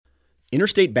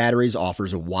Interstate Batteries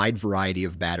offers a wide variety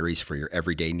of batteries for your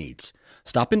everyday needs.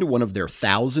 Stop into one of their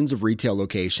thousands of retail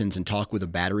locations and talk with a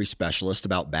battery specialist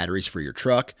about batteries for your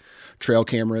truck, trail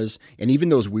cameras, and even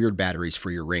those weird batteries for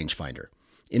your rangefinder.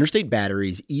 Interstate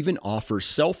Batteries even offers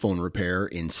cell phone repair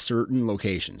in certain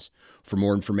locations. For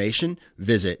more information,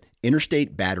 visit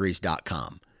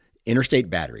interstatebatteries.com. Interstate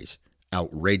Batteries,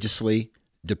 outrageously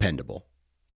dependable.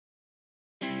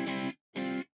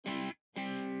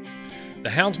 The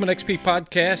Houndsman XP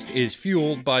podcast is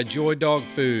fueled by Joy Dog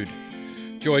Food.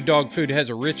 Joy Dog Food has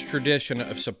a rich tradition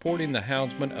of supporting the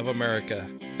Houndsman of America.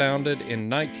 Founded in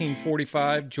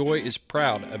 1945, Joy is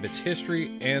proud of its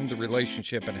history and the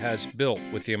relationship it has built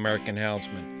with the American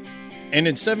Houndsman. And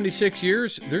in 76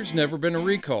 years, there's never been a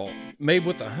recall. Made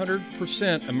with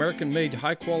 100% American-made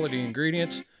high-quality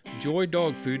ingredients, Joy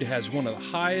Dog Food has one of the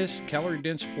highest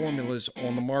calorie-dense formulas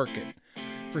on the market.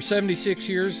 For 76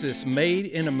 years, this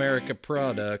made-in-America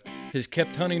product has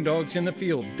kept hunting dogs in the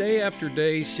field day after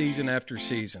day, season after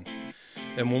season.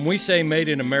 And when we say made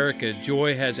in America,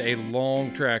 Joy has a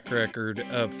long track record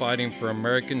of fighting for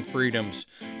American freedoms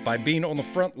by being on the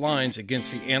front lines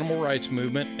against the animal rights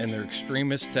movement and their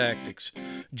extremist tactics.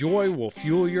 Joy will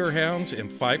fuel your hounds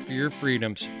and fight for your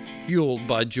freedoms. Fueled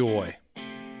by Joy.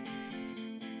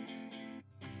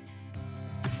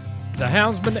 The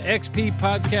Houndsman XP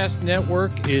Podcast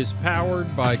Network is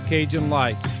powered by Cajun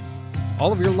Lights.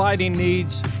 All of your lighting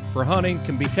needs for hunting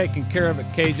can be taken care of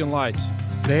at Cajun Lights.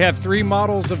 They have 3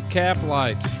 models of cap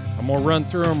lights. I'm going to run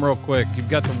through them real quick. You've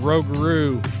got the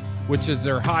Rougarou, which is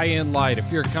their high-end light.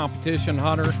 If you're a competition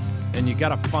hunter and you got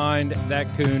to find that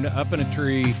coon up in a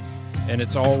tree and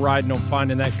it's all riding on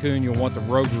finding that coon, you'll want the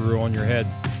Rougarou on your head.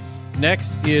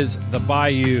 Next is the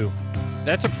Bayou.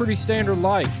 That's a pretty standard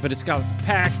light, but it's got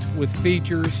packed with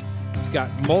features. It's got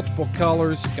multiple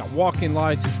colors. It's got walking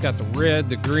lights. It's got the red,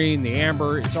 the green, the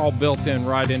amber. It's all built in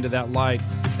right into that light.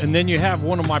 And then you have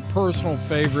one of my personal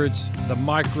favorites, the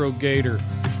Micro Gator.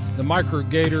 The Micro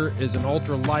Gator is an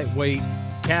ultra lightweight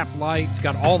cap light. It's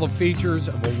got all the features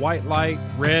of a white light,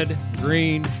 red,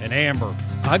 green, and amber.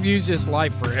 I've used this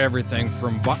light for everything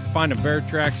from finding bear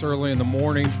tracks early in the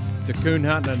morning to coon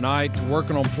hunting at night to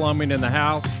working on plumbing in the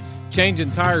house.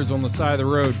 Changing tires on the side of the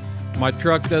road. My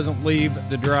truck doesn't leave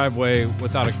the driveway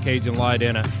without a Cajun light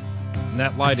in it. And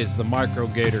that light is the Micro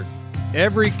Gator.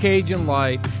 Every Cajun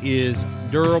light is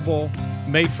durable,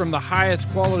 made from the highest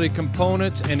quality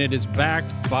components, and it is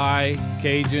backed by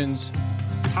Cajun's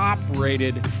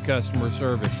top-rated customer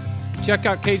service. Check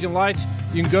out Cajun Lights.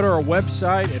 You can go to our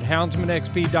website at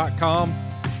houndsmanxp.com.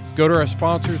 Go to our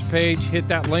sponsors page, hit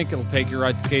that link, it'll take you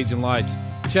right to Cajun Lights.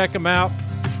 Check them out.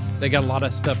 They got a lot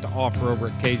of stuff to offer over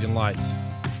at Cajun Lights.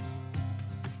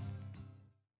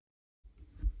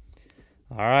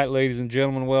 All right, ladies and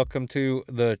gentlemen, welcome to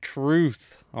The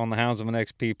Truth on the Houndsman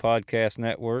XP Podcast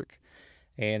Network.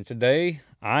 And today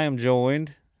I am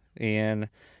joined, and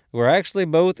we're actually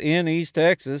both in East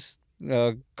Texas,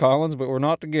 Collins, but we're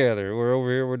not together. We're over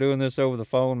here. We're doing this over the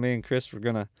phone. Me and Chris were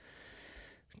going to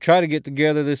try to get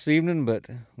together this evening, but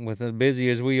with as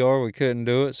busy as we are, we couldn't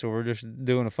do it, so we're just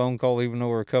doing a phone call even though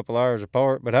we're a couple hours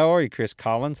apart. But how are you, Chris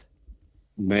Collins?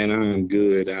 Man, I'm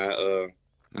good.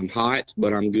 I'm hot,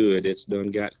 but I'm good. It's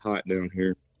done got hot down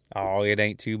here. Oh, it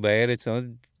ain't too bad. It's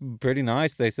pretty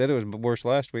nice. They said it was worse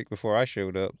last week before I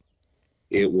showed up.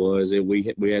 It was. We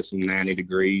had some 90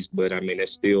 degrees, but I mean,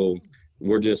 it's still,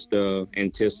 we're just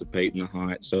anticipating the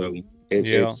hot, so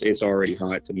it's already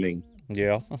hot to me.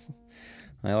 Yeah.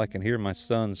 Well, I can hear my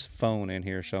son's phone in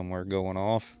here somewhere going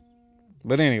off.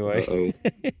 But anyway,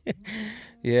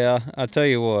 yeah, I'll tell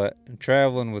you what,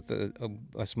 traveling with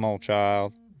a small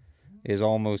child is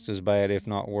almost as bad, if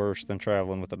not worse, than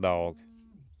traveling with a dog.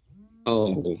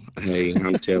 Oh, hey,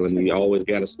 I'm telling you, you always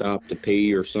got to stop to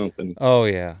pee or something. Oh,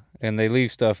 yeah, and they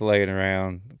leave stuff laying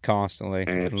around constantly,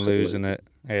 and losing it,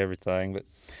 everything. But,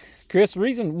 Chris,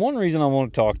 one reason I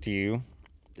want to talk to you,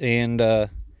 and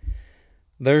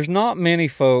there's not many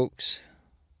folks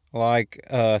like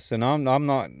us, and I'm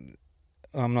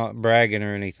not bragging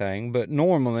or anything, but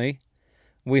normally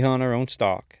we hunt our own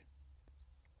stock.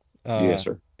 Yes,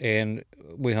 sir. And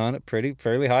we hunt at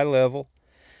fairly high level.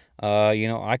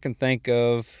 I can think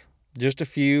of just a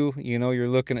few. You're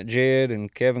looking at Jed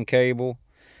and Kevin Cable,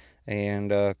 and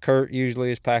Kurt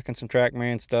usually is packing some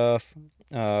TrackMan stuff.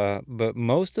 But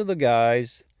most of the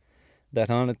guys that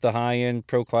hunt at the high-end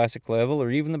pro classic level, or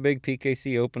even the big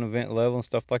PKC open event level and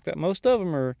stuff like that, most of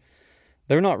them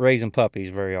they're not raising puppies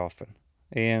very often.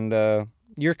 And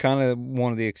you're kind of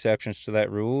one of the exceptions to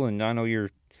that rule, and I know you're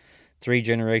 3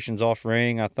 generations off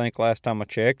ring, I think, last time I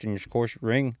checked, and of course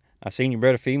ring, I seen you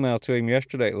bred a female to him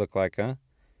yesterday, it looked like, huh?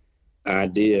 I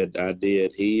did.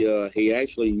 He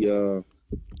actually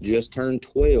just turned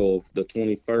 12 the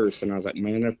 21st, and I was like,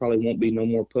 man, there probably won't be no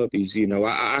more puppies.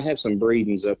 I have some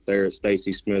breedings up there at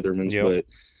Stacy Smitherman's, Yep. but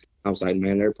I was like,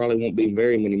 man, there probably won't be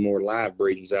very many more live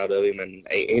breedings out of him. And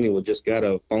anyway, just got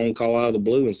a phone call out of the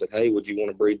blue and said, hey, would you want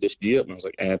to breed this Gyp? And I was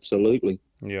like, absolutely.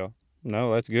 Yeah.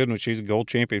 No, that's good. And she's a gold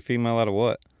champion female out of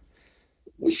what?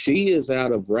 Well, she is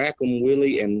out of Rackham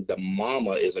Willie, and the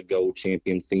mama is a gold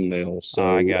champion female. So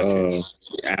I got you.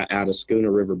 Out of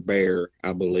Schooner River Bear,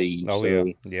 I believe. Oh,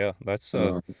 so, yeah. That's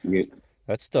yeah,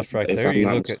 that's stuff right if there. I'm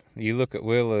not You look at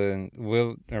Willie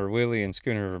and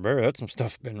Schooner River Bear. That's some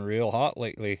stuff been real hot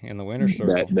lately in the winter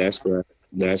circle.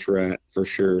 That's right for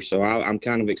sure. So I'm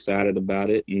kind of excited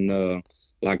about it, and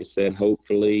like I said,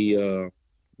 hopefully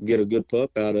get a good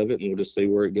pup out of it, and we'll just see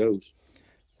where it goes.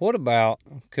 What about,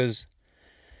 because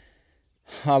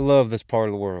I love this part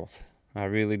of the world. I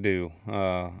really do.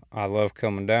 I love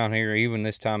coming down here, even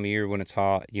this time of year when it's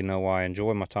hot. I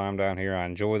enjoy my time down here. I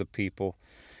enjoy the people,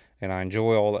 and I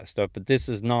enjoy all that stuff. But this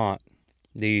is not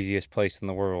the easiest place in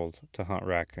the world to hunt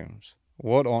raccoons.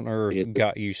 What on earth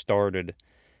got you started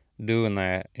doing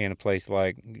that in a place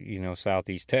like,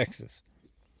 Southeast Texas?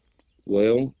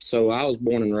 Well, so I was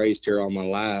born and raised here all my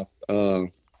life.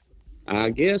 I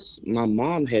guess my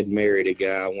mom had married a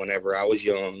guy whenever I was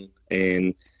young,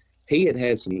 and he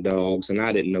had some dogs, and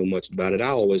I didn't know much about it. I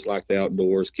always liked the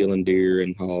outdoors, killing deer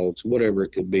and hogs, whatever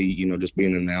it could be, just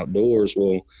being in the outdoors.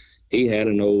 Well, he had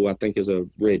an old, I think is a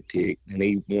red tick, and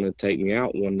he wanted to take me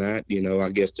out one night, I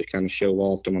guess to kind of show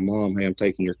off to my mom, hey, I'm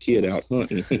taking your kid out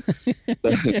hunting.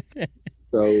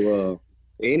 so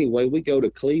anyway, we go to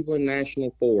Cleveland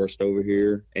National Forest over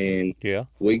here, and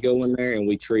we go in there and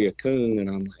we tree a coon, and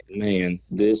I'm like, man,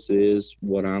 this is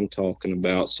what I'm talking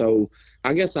about. So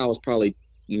I guess I was probably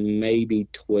maybe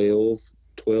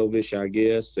 12-ish, I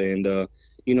guess. And,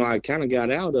 I kind of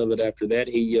got out of it after that.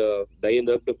 They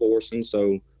ended up divorcing,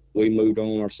 so we moved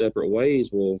on our separate ways.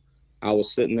 Well, I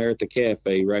was sitting there at the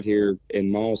cafe right here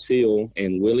in Moss Hill,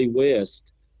 and Willie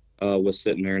West was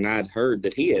sitting there, and I'd heard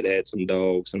that he had some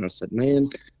dogs, and I said, man,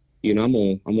 I'm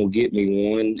gonna get me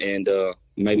one and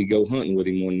maybe go hunting with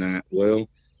him one night. Well,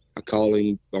 I call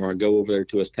him, or I go over there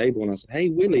to his table, and I said, hey,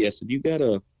 Willie, I said, you got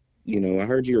I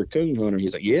heard you're a coon hunter.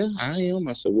 He's like, yeah, I am.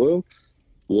 I said, well,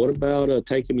 what about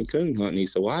taking me coon hunting? He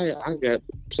said, well, I got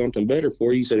something better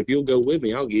for you. He said, if you'll go with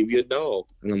me, I'll give you a dog.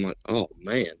 And I'm like, oh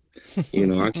man,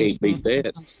 I can't beat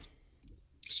that.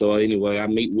 So anyway, I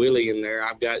meet Willie in there.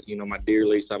 I've got, my deer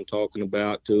lease I'm talking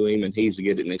about to him, and he's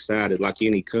getting excited like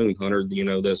any coon hunter,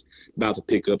 that's about to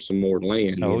pick up some more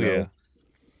land. Oh, yeah.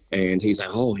 And he's like,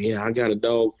 oh, yeah, I got a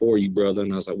dog for you, brother.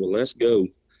 And I was like, well, let's go.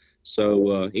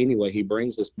 So anyway, he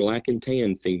brings this black and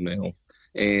tan female.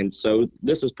 And so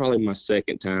this is probably my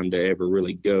second time to ever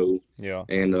really go. Yeah.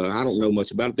 And I don't know much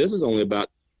about it. This is only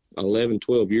about 11,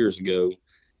 12 years ago.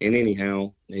 And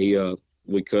anyhow,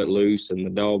 we cut loose, and the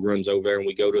dog runs over there, and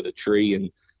we go to the tree,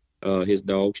 and his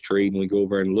dog's tree, and we go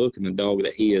over and look, and the dog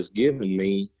that he has given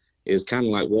me is kind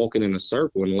of like walking in a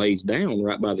circle and lays down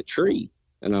right by the tree.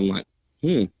 And I'm like,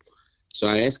 So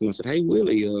I asked him, I said, hey,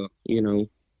 Willie,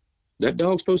 that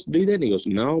dog's supposed to do that? And he goes,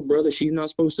 no, brother, she's not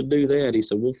supposed to do that. He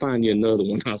said, we'll find you another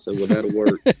one. I said, well, that'll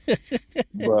work.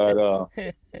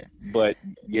 But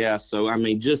yeah, so, I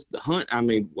mean, just hunt. I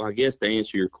mean, well, I guess to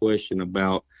answer your question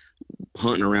about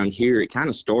hunting around here, it kind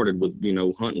of started with,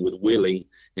 hunting with Willie,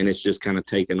 and it's just kind of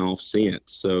taken off since.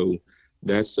 So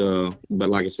that's, but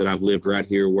like I said, I've lived right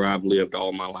here where I've lived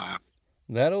all my life.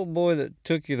 That old boy that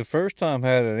took you the first time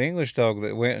had an English dog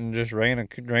that went and just ran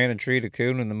and treed a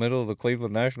coon in the middle of the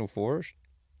Cleveland National Forest.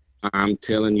 I'm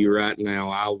telling you right now,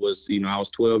 I was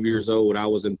 12 years old. I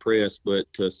was impressed,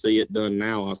 but to see it done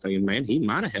now, I was thinking, man, he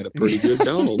might have had a pretty good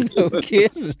dog. No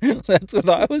kidding. That's what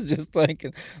I was just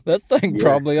thinking. That thing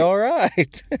probably all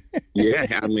right.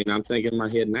 Yeah, I mean, I'm thinking in my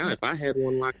head now, if I had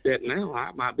one like that now,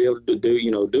 I might be able to do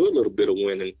a little bit of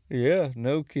winning. Yeah,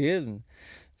 no kidding.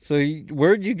 So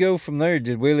where'd you go from there?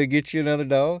 Did Willie get you another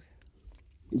dog?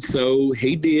 So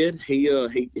he did.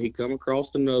 He come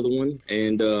across another one,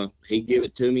 and he gave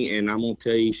it to me. And I'm gonna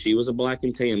tell you, she was a black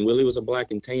and tan. Willie was a black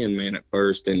and tan man at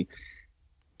first, and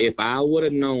if I would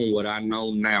have known what I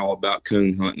know now about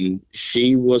coon hunting,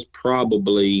 she was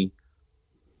probably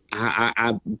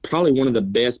I probably one of the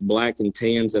best black and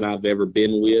tans that I've ever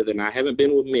been with, and I haven't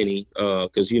been with many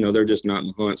because they're just not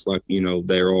in hunts like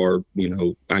there are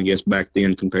I guess back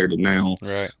then compared to now.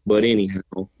 Right. But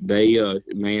anyhow, they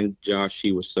man, Josh,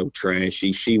 she was so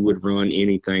trashy. She would run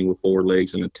anything with four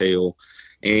legs and a tail,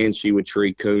 and she would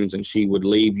tree coons, and she would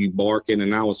leave you barking.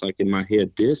 And I was like in my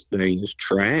head, this thing is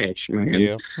trash, man.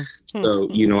 Yeah. So,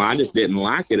 I just didn't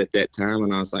like it at that time.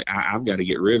 And I was like, I've got to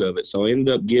get rid of it. So I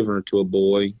ended up giving her to a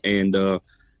boy, and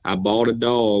I bought a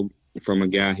dog from a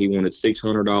guy. He wanted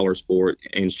 $600 for it,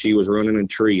 and she was running and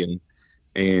treeing.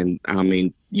 And I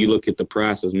mean, you look at the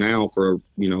prices now for,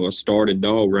 a started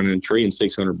dog running and treeing,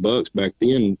 $600 back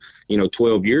then,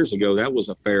 12 years ago, that was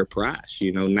a fair price.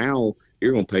 Now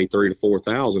you're going to pay $3,000 to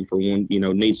 $4,000 for one,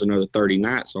 needs another 30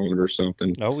 nights on it or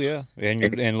something. Oh yeah. And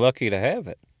you're lucky to have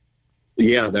it.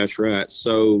 Yeah, that's right.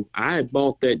 So I had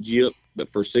bought that Gyp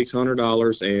for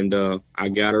 $600, and I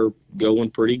got her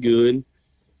going pretty good.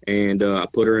 And I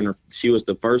put her in she was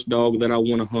the first dog that I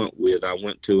went to hunt with. I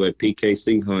went to a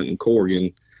PKC hunt in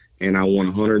Corrigan, and I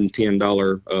won $110,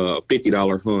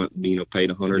 $50 hunt, paid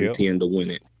 $110 to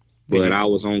win it. But I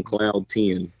was on cloud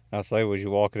 10. I say, was you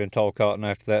walking in tall cotton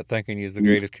after that thinking you was the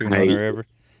greatest coon hunter ever?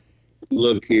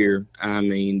 Look here. I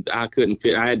mean, I couldn't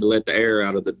fit. I had to let the air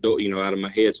out of the door, out of my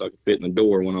head so I could fit in the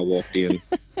door when I walked in.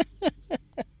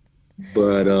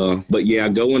 But yeah,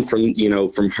 going from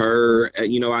her,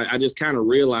 I just kind of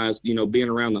realized, being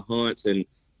around the hunts, and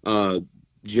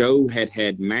Joe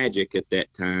had Magic at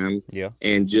that time. Yeah.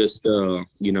 And just,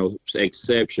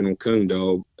 exceptional coon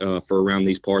dog for around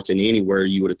these parts, and anywhere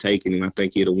you would have taken him. I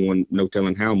think he'd have won no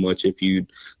telling how much if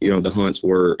the hunts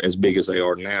were as big as they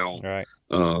are now. Right.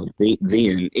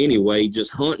 Then anyway,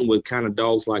 just hunting with kind of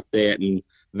dogs like that. And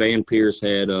Van Pierce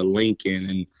had Lincoln,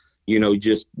 and,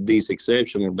 just these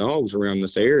exceptional dogs around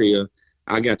this area.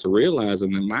 I got to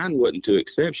realizing that mine wasn't too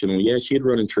exceptional. Yeah, she'd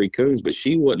run in tree coons, but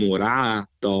she wasn't what I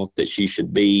thought that she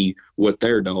should be, what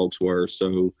their dogs were.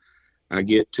 So I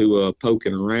get to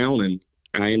poking around, and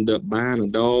I end up buying a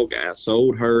dog. I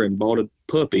sold her and bought a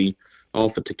puppy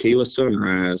off of Tequila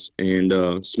Sunrise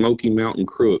and Smoky Mountain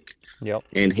Crook. Yep.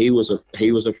 And he was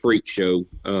a freak show.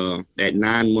 At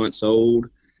 9 months old,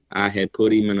 I had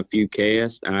put him in a few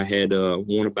casts. I had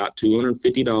won about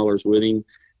 $250 with him.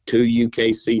 2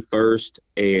 UKC first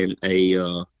and a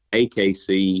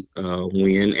AKC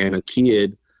win, and a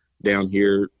kid down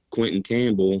here, Quentin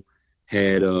Campbell,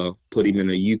 had put him in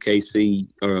a AKC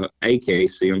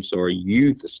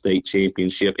youth state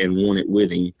championship and won it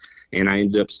with him. And I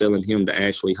ended up selling him to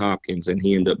Ashley Hopkins, and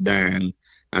he ended up dying.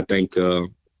 I think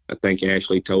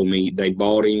Ashley told me they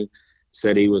bought him,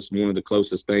 said he was one of the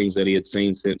closest things that he had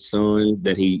seen since Son,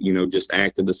 that he, just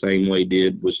acted the same way he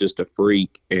did, was just a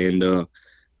freak. And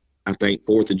I think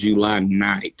 4th of July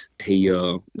night, he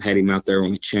had him out there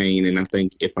on a chain, and I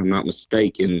think, if I'm not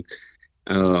mistaken,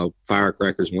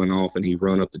 firecrackers went off, and he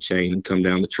run up the chain and come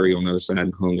down the tree on the other side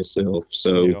and hung himself.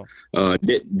 So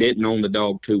didn't own the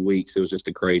dog 2 weeks. It was just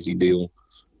a crazy deal.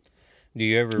 Do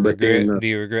you ever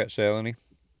regret selling him?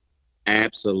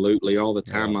 Absolutely, all the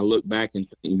time. I look back and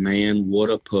think, man, what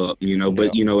a pup,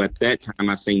 But at that time,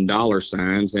 I seen dollar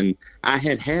signs, and I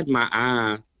had my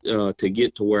eye to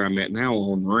get to where I'm at now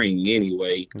on Ring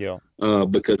anyway. Yeah.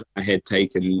 Because I had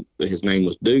taken, his name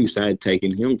was Deuce, I had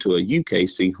taken him to a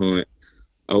UKC hunt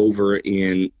over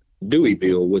in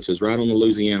Deweyville, which is right on the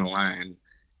Louisiana line.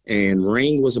 And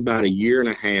Ring was about 1.5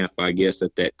 years, I guess,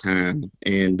 at that time.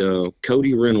 And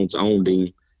Cody Reynolds owned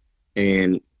him.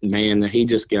 And, man, he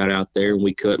just got out there, and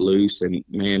we cut loose. And,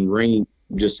 man, Ring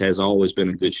just has always been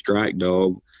a good strike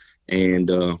dog.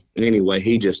 And anyway,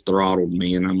 he just throttled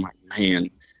me. And I'm like, man,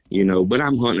 but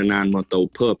I'm hunting a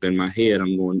 9-month-old pup. In my head,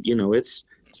 I'm going, it's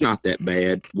not that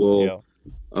bad. Well,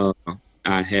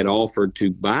 I had offered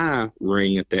to buy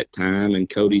Ring at that time, and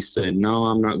Cody said, no,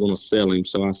 I'm not going to sell him.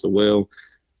 So I said, well,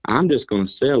 I'm just going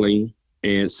to sell him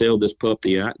and sell this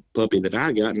puppy that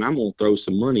I got, and I'm going to throw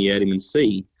some money at him and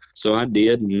see. So I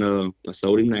did, and I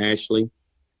sold him to Ashley.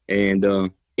 And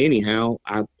anyhow,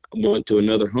 I went to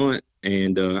another hunt,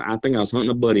 and I think I was hunting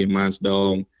a buddy of mine's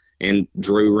dog, and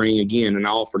drew Ring again, and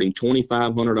I offered him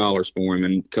 $2,500 for him.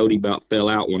 And Cody about fell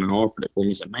out when I offered it for him.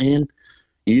 He said, man,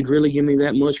 you'd really give me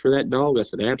that much for that dog? I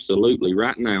said, absolutely,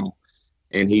 right now.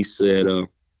 And he said,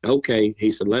 okay.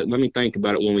 He said, let me think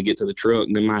about it when we get to the truck.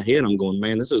 And in my head, I'm going,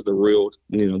 man, this is the real,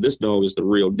 this dog is the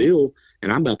real deal,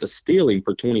 and I'm about to steal him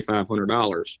for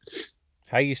 $2,500.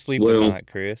 How you sleep at night,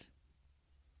 Chris?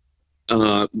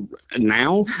 Now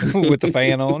with the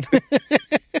fan on.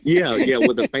 yeah,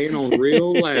 with the fan on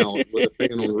real loud.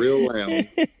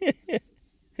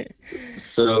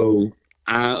 So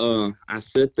I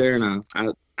sit there, and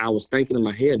I was thinking in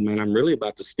my head, man, I'm really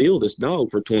about to steal this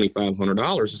dog for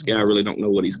 $2,500. This guy really don't know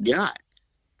what he's got.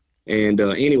 And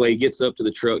anyway, he gets up to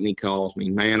the truck, and he calls me,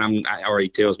 man. He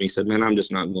tells me, he said, man, I'm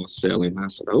just not going to sell him. I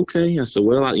said, okay. I said,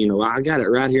 well, I got it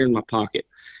right here in my pocket.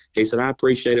 He said, I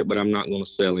appreciate it, but I'm not going to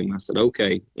sell him. I said,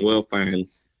 okay, well, fine.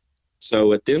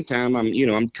 So at them time,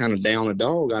 I'm kind of down a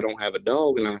dog. I don't have a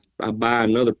dog, and I buy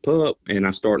another pup, and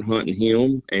I start hunting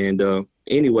him. And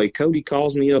anyway, Cody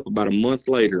calls me up about a month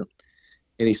later,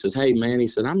 and he says, hey, man, he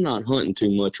said, I'm not hunting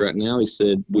too much right now. He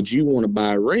said, would you want to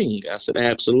buy a ring? I said,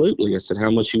 absolutely. I said,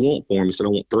 how much you want for him? He said, I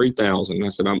want $3,000. I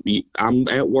said, I'm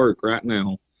at work right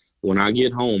now. When I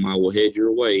get home, I will head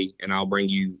your way, and I'll bring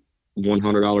you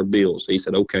 $100 bills. He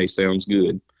said, okay, sounds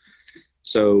good.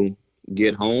 So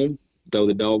get home, throw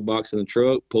the dog box in the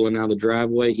truck, pulling out of the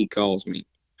driveway. He calls me.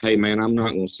 Hey, man, I'm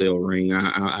not going to sell Ring.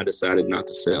 I decided not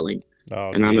to sell him.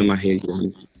 Oh, and I'm in my head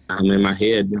going, and I'm like,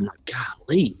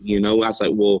 golly, I was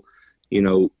like, well,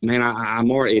 man,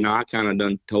 I'm already, I kind of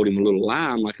done told him a little lie.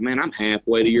 I'm like, man, I'm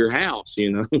halfway to your house,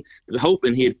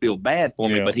 hoping he'd feel bad for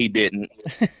me, but he didn't,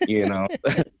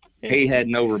 he had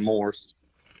no remorse.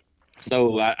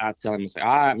 So I tell him, I say,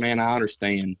 all right, man, I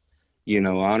understand. I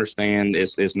understand.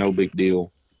 It's no big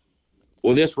deal.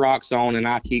 Well, this rocks on, and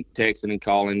I keep texting and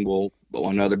calling. Well,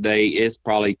 another day, it's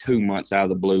probably 2 months out of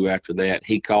the blue after that.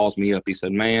 He calls me up. He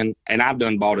said, man, and I've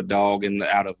done bought a dog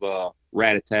out of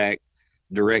Rat Attack,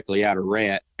 directly out of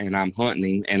Rat, and I'm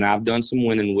hunting him, and I've done some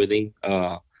winning with him.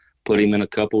 Put him in a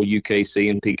couple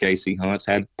UKC and PKC hunts.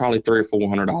 Had probably $300 or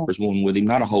 $400 won with him,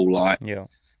 not a whole lot. Yeah.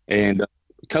 And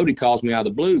Cody calls me out of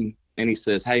the blue, and he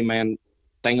says, hey, man,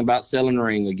 thinking about selling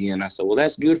Ring again. I said, well,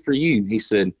 that's good for you. He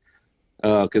said,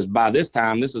 because by this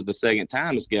time, this is the second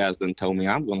time this guy's done told me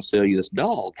I'm going to sell you this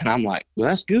dog. And I'm like, well,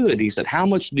 that's good. He said, how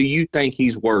much do you think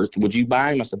he's worth? Would you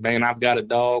buy him? I said, man, I've got a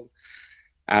dog.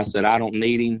 I said, I don't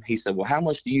need him. He said, well, how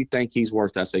much do you think he's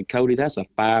worth? I said, Cody, that's a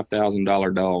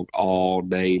 $5,000 dog all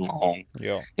day long.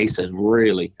 Yeah. He said,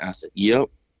 really? I said, yep.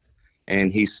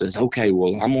 And he says, okay,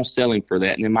 well, I'm going to sell him for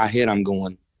that. And in my head, I'm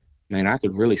going, man, I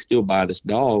could really still buy this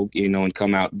dog, and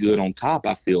come out good on top,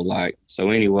 I feel like. So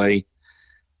anyway,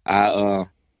 I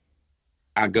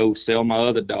go sell my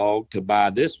other dog to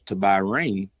buy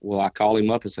Ring. Well, I call him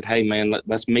up and said, hey, man,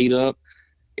 let's meet up.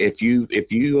 If you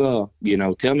tell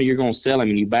me you're going to sell him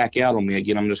and you back out on me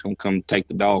again, I'm just going to come take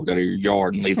the dog out of your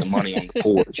yard and leave the money on the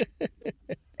porch.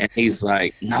 And he's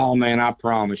like, no, man, I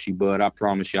promise you, bud. I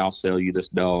promise you I'll sell you this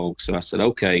dog. So I said,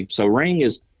 okay. So Ring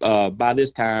is, by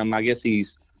this time, I guess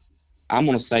I'm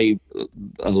going to say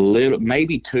a little,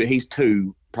 maybe two. He's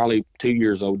probably 2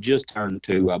 years old, just turned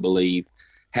 2, I believe.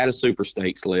 Had a super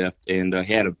stakes left and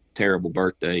had a terrible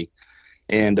birthday.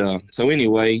 And so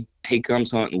anyway, he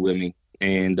comes hunting with me.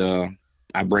 And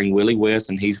I bring Willie West,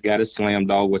 and he's got his Slam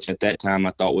dog, which at that time I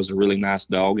thought was a really nice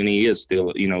dog. And he is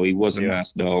still, he was a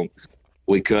nice dog.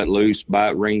 We cut loose,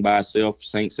 Ring by itself,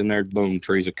 sinks in there, boom,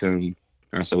 trees a coon.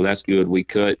 So that's good. We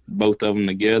cut both of them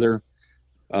together.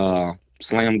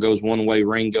 Slam goes one way,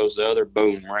 Ring goes the other,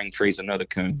 boom, Ring trees another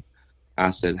coon. I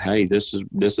said, hey, this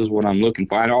is what I'm looking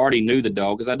for. I already knew the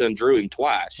dog because I done drew him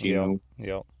twice, you know.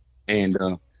 Yeah. And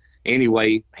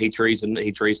anyway, he trees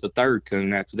the third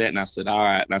coon after that. And I said, all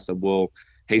right. And I said, well,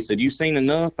 he said, you seen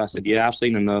enough? I said, yeah, I've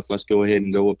seen enough. Let's go ahead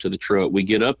and go up to the truck. We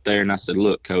get up there, and I said,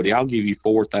 look, Cody, I'll give you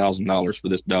 $4,000 for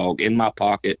this dog in my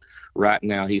pocket right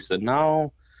now. He said,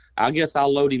 no, I guess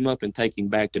I'll load him up and take him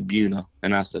back to Buna.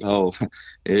 And I said, oh,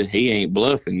 he ain't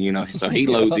bluffing, So he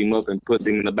loads him up and puts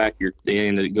him in the back of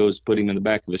put him in the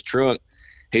back of his truck.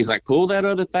 He's like, pull that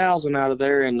other 1,000 out of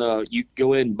there, and you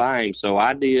go ahead and buy him. So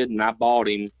I did, and I bought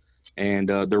him. And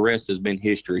the rest has been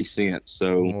history since.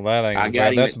 So well, that ain't I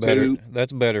got him that's at better. 2.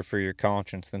 That's better for your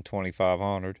conscience than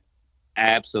 $2,500.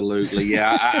 Absolutely,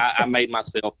 yeah. I made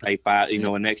myself pay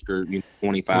an extra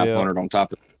 $2,500 on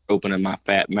top of opening my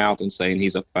fat mouth and saying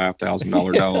he's a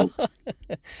 $5,000 dog.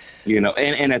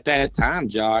 And at that time,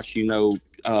 Josh,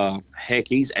 heck,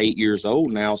 he's 8 years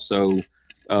old now. So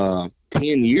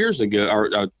 10 years ago,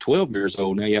 or 12 years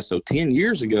old now. Yeah, so 10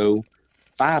 years ago.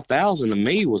 $5,000 to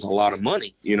me was a lot of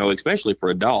money, especially for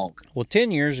a dog. Well,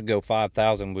 10 years ago,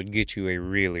 $5,000 would get you a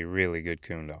really, really good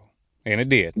coon dog, and it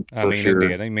did. It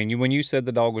did. I mean, when you said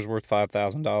the dog was worth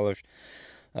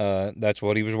 $5,000, that's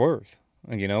what he was worth.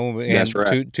 And that's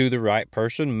right. To the right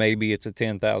person, maybe it's a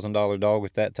 $10,000 dog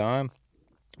at that time,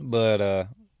 but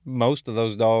most of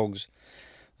those dogs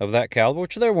of that caliber,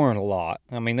 which there weren't a lot.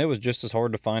 I mean, it was just as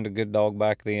hard to find a good dog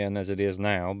back then as it is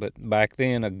now. But back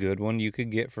then, a good one you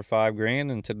could get for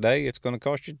 $5,000, and today it's going to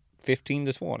cost you $15,000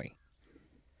 to $20,000.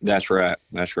 That's right,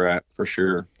 for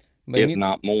sure. But if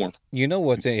not more. You know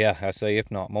what's in? Yeah, I say if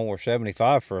not more.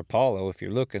 $75 for Apollo if you're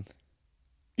looking.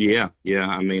 Yeah.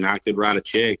 I mean, I could write a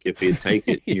check if he'd take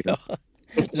it.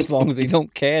 Just as long as he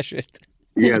don't cash it.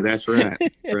 Yeah, that's right.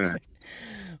 Right.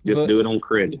 Just do it on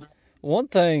credit. One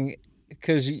thing.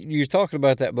 because you're talking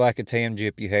about that black and tan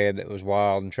gyp you had that was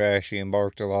wild and trashy and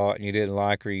barked a lot, and you didn't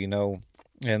like her,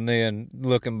 and then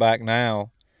looking back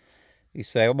now, you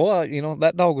say, well,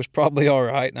 that dog was probably all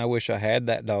right, and I wish I had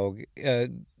that dog.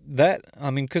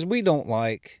 Because we don't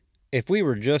like, if we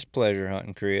were just pleasure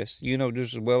hunting, Chris,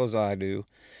 just as well as I do,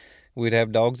 we'd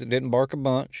have dogs that didn't bark a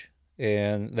bunch,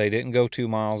 and they didn't go 2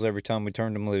 miles every time we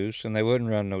turned them loose, and they wouldn't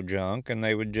run no junk, and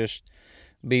they would just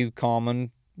be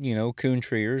common, coon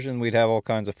treers, and we'd have all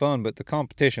kinds of fun. But the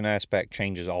competition aspect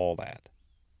changes all that.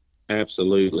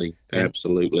 Absolutely. I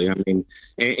mean,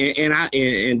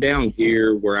 and down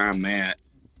here where I'm at,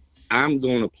 I'm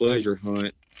going to pleasure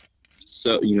hunt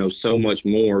so much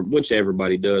more, which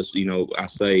everybody does. I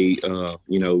say,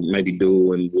 maybe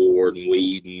Duel and Ward and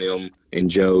Weed and them and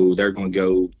Joe, they're going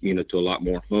to go, to a lot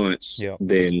more hunts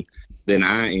than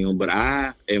I am. But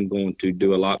I am going to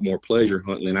do a lot more pleasure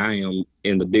hunting than I am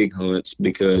in the big hunts,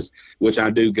 which I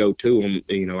do go to them.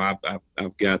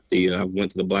 I've got I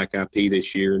went to the Black IP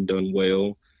this year and done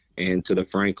well, and to the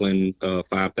Franklin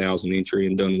 5,000 entry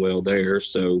and done well there.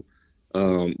 So,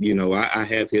 I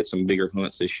have hit some bigger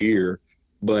hunts this year.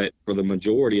 But for the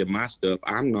majority of my stuff,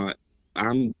 I'm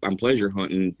pleasure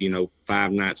hunting,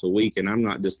 5 nights a week, and I'm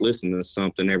not just listening to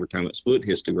something every time its foot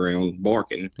hits the ground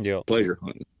barking. Pleasure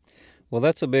hunting. Well,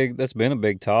 that's been a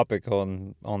big topic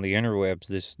on the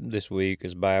interwebs this week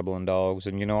is babbling dogs,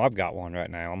 and I've got one right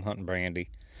now. I'm hunting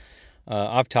Brandy.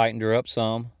 I've tightened her up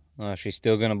some. She's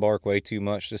still gonna bark way too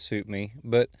much to suit me,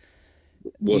 but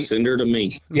send her to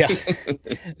me. Yeah,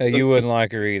 you wouldn't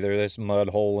like her either. This mud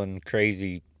hole and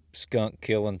crazy skunk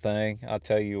killing thing, I'll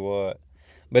tell you what.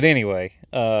 But anyway,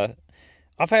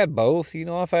 I've had both.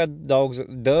 I've had dogs.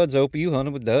 Duds open. You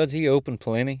hunted with Duds. He opened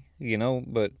plenty.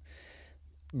 But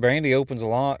Brandy opens a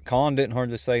lot. Con didn't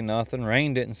hardly say nothing.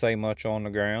 Rain didn't say much on the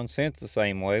ground. Scent's the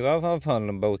same way. I've hunted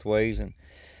them both ways. And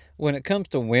when it comes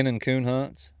to winning coon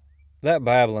hunts, that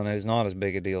babbling is not as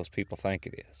big a deal as people think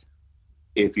it is.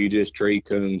 If you just tree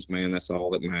coons, man, that's all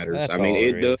that matters.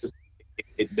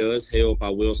 It does help, I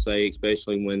will say,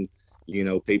 especially when,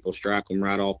 people strike them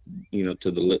right off,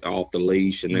 off the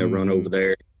leash, and they'll run over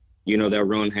there. They'll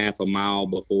run half a mile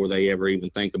before they ever even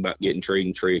think about getting treed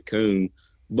and tree a coon.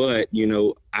 But,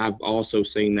 I've also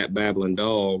seen that babbling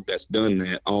dog that's done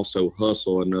that also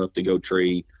hustle enough to go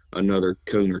tree another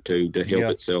coon or two to help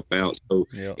itself out. So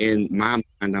in my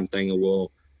mind, I'm thinking,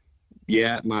 well,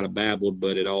 yeah, it might have babbled,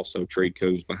 but it also treed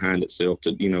coons behind itself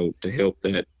to help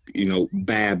that,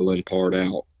 babbling part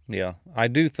out. Yeah, I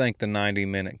do think the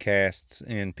 90-minute casts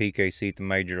in PKC, the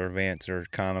major events, are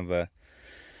kind of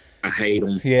I hate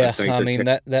them. Yeah, I mean,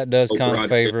 that does kind of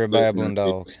favor a babbling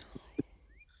dog.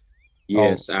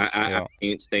 Yes, I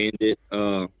can't stand it,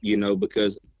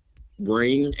 because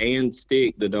Ring and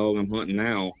Stick, the dog I'm hunting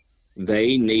now,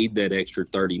 they need that extra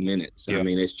 30 minutes. I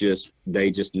mean,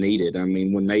 they just need it. I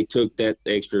mean, when they took that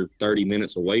extra 30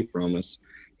 minutes away from us,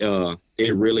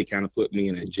 it really kind of put me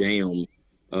in a jam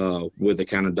with the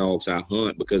kind of dogs I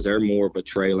hunt, because they're more of a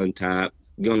trailing type,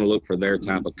 going to look for their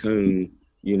type of coon,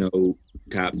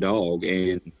 type dog.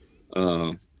 And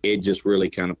it just really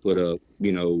kind of put a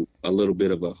little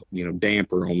bit of a,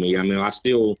 damper on me. I mean, I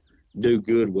still do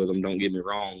good with them, don't get me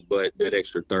wrong, but that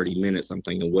extra 30 minutes, I'm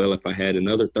thinking, well, if I had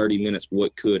another 30 minutes,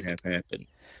 what could have happened?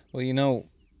 Well,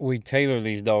 we tailor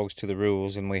these dogs to the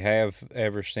rules, and we have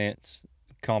ever since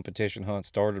competition hunt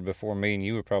started, before me and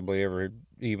you were probably ever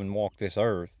even walked this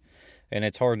earth. And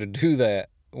it's hard to do that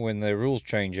when the rules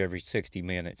change every 60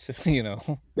 minutes,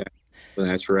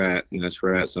 That's right.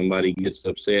 Somebody gets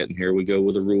upset, and here we go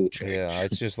with a rule change. Yeah,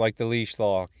 it's just like the leash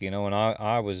lock, and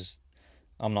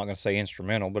I'm not going to say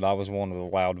instrumental, but I was one of the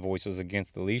loud voices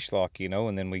against the leash lock,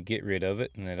 and then we get rid of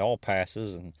it, and it all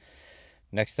passes, and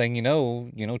next thing you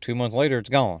know, 2 months later, it's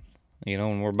gone,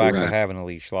 and we're back to having a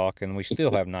leash lock, and we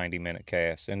still have 90-minute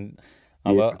casts. And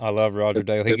I love Roger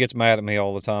Dale. He gets mad at me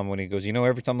all the time when he goes,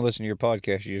 every time I listen to your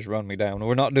podcast, you just run me down.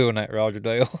 We're not doing that, Roger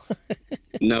Dale.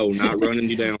 No, not running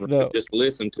you down. No. Just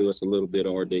listen to us a little bit,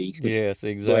 RD. Yes,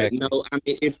 exactly. But no, I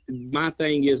mean, my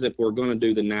thing is, if we're going to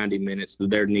do the 90 minutes,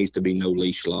 there needs to be no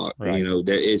leash lock. Right.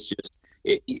 That it's just,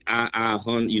 I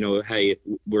hunt, hey, if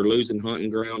we're losing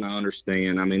hunting ground, I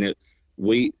understand. I mean,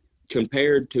 we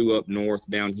compared to up north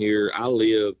down here, I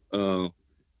live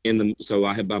so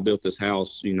I built this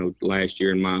house, last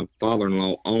year, and my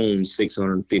father-in-law owns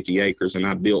 650 acres, and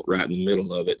I built right in the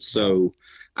middle of it. So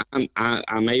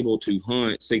I'm able to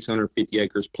hunt 650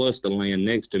 acres plus the land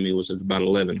next to me, which is about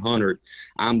 1,100.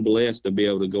 I'm blessed to be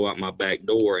able to go out my back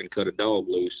door and cut a dog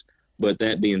loose. But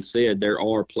that being said, there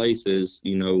are places,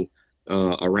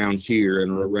 around here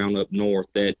and around up north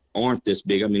that aren't this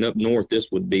big. I mean, up north,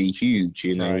 this would be huge,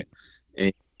 Right.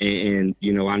 And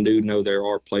I do know there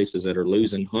are places that are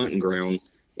losing hunting ground.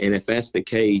 And if that's the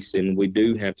case, and we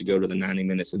do have to go to the 90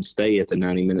 minutes and stay at the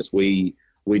 90 minutes, we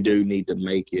do need to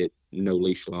make it no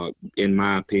leash lock, in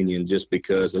my opinion, just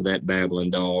because of that babbling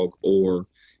dog, or,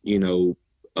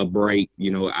 a break.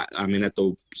 I mean, at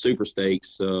the Super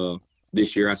Stakes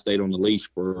this year, I stayed on the leash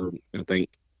for, I think,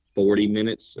 40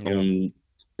 minutes on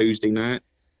Tuesday night.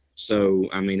 So,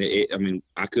 I mean,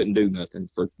 I couldn't do nothing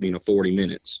for, 40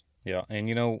 minutes. Yeah, and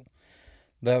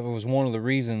that was one of the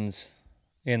reasons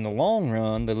in the long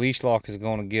run the leash lock is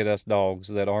going to get us dogs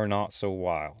that are not so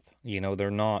wild. They're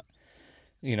not,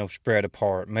 spread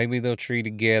apart. Maybe they'll tree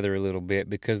together a little bit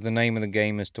because the name of the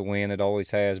game is to win. It always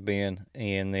has been.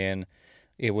 And then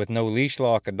with no leash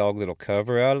lock, a dog that'll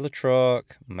cover out of the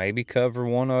truck, maybe cover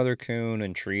one other coon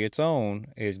and tree its own,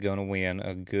 is going to win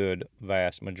a good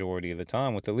vast majority of the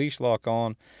time. With the leash lock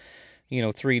on,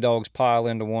 3 dogs pile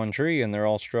into one tree and they're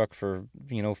all struck for,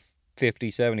 50,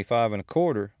 75 and a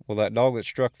quarter. Well, that dog that's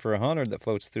struck for 100 that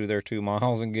floats through their 2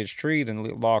 miles and gets treed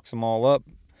and locks them all up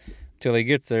till he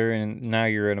gets there, and now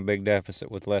you're in a big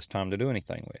deficit with less time to do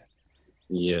anything with.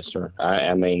 Yes, sir.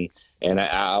 I mean, and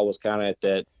I was kind of at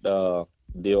that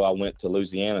deal. I went to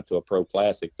Louisiana to a pro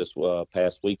classic this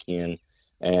past weekend.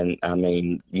 And I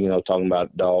mean, talking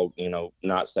about dog,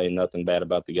 not saying nothing bad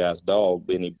about the guy's dog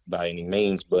by any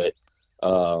means, but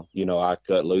I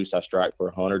cut loose. I strike for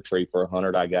 100, tree for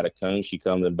 100. I got a coon. She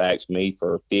comes and backs me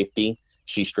for 50.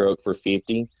 She struck for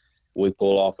 50. We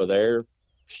pull off of there.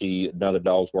 Another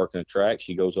dog's working a track.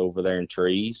 She goes over there and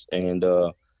trees. And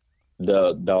the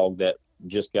dog that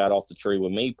just got off the tree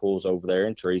with me pulls over there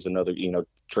and trees another,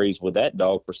 trees with that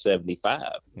dog for 75.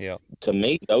 Yeah. To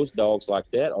me, those dogs like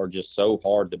that are just so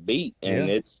hard to beat. And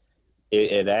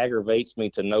it aggravates me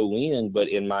to no end. But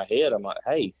in my head, I'm like,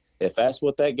 hey, if that's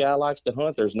what that guy likes to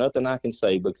hunt, there's nothing I can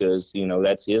say, because,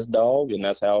 that's his dog and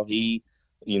that's how he,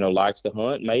 likes to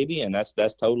hunt maybe. And that's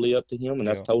totally up to him, and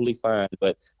that's totally fine.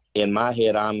 But in my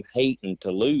head, I'm hating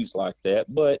to lose like that.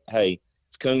 But hey,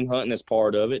 it's coon hunting is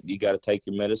part of it. You got to take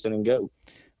your medicine and go.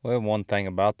 Well, one thing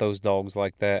about those dogs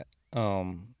like that,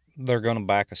 they're going to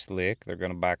back a slick, they're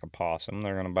going to back a possum,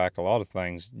 they're going to back a lot of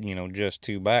things, just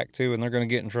to back to, and they're going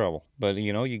to get in trouble. But,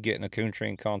 you get in a coon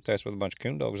treeing contest with a bunch of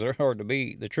coon dogs, they're hard to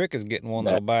beat. The trick is getting one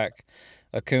that'll back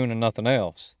a coon and nothing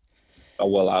else.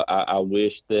 Well, I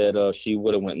wish that she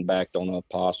would have went and backed on a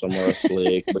possum or a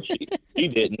slick, but she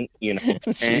didn't,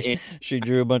 she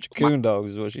drew a bunch of coon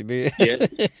dogs is what she did.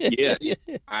 Yeah.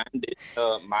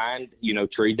 Mine,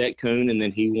 treed that coon, and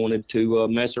then he wanted to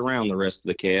mess around the rest of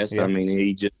the cast. Yeah. I mean,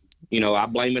 he just, I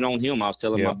blame it on him. I was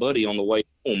telling my buddy on the way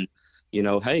home,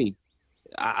 hey,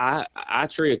 I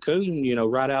tree a coon,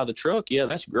 right out of the truck. Yeah,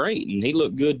 that's great. And he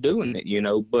looked good doing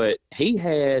it, but he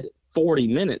had 40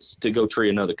 minutes to go tree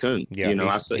another coon. Yeah,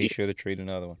 he should have treated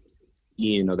another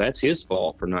one. That's his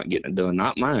fault for not getting it done,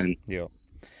 not mine. Yeah.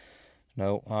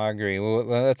 No, I agree. Well,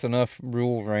 that's enough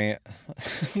rule rant,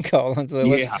 Colin. So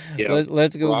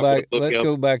let's go back. Let's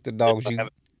go back to dogs. You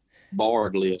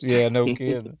barred list. Yeah, no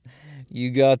kidding.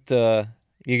 You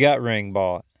got Ring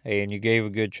bought, and you gave a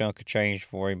good chunk of change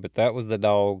for him. But that was the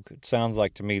dog. It sounds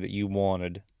like to me that you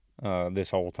wanted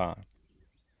this whole time.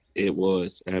 It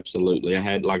was, absolutely. I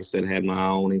had, like I said, had my eye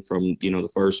on him from, the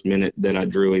first minute that I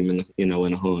drew him in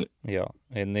a hunt. Yeah.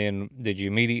 And then did you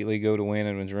immediately go to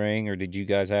Winningsman's Ring, or did you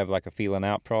guys have like a feeling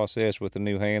out process with the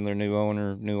new handler, new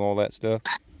owner, new all that stuff?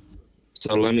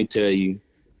 So let me tell you,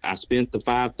 I spent the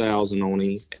 $5,000 on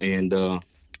him, and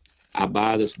I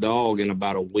buy this dog, and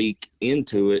about a week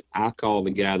into it, I call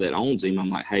the guy that owns him. I'm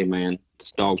like, hey man,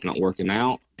 this dog's not working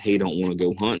out. He don't want to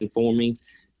go hunting for me.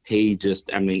 He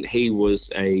just, he was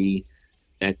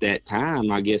at that time,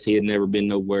 I guess he had never been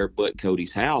nowhere but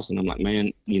Cody's house. And I'm like,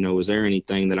 man, is there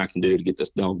anything that I can do to get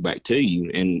this dog back to you?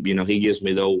 And, he gives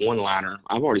me the old one-liner.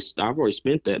 I've already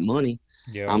spent that money.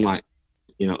 Yeah. I'm like,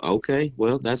 okay,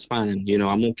 well, that's fine. I'm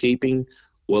going to keep him.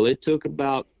 Well, it took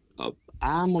about,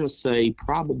 I'm going to say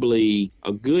probably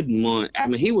a good month.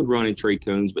 He would run in tree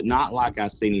coons, but not like I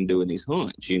seen him doing these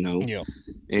hunts, Yeah.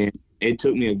 And it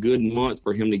took me a good month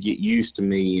for him to get used to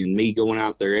me and me going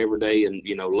out there every day and,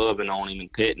 loving on him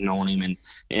and petting on him.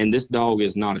 And this dog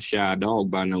is not a shy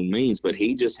dog by no means, but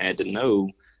he just had to know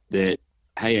that,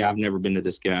 hey, I've never been to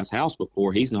this guy's house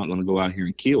before. He's not going to go out here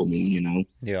and kill me,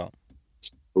 Yeah.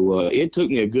 So it took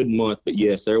me a good month, but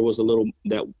yes, there was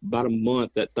about a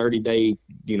month, that 30-day,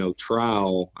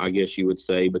 trial, I guess you would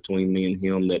say, between me and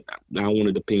him, that I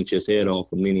wanted to pinch his head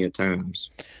off many a times.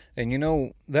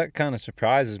 And, that kind of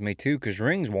surprises me, too, because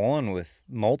Ring's won with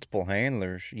multiple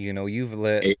handlers. You've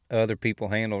let other people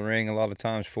handle Ring a lot of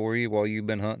times for you while you've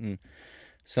been hunting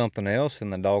something else,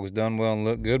 and the dog's done well and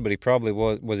looked good. But he probably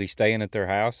was he staying at their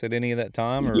house at any of that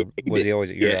time, or Yeah, was he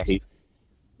always at your house?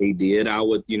 He did. I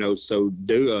would, so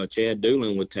Chad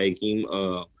Doolin would take him,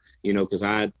 because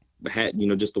I had,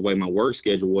 just the way my work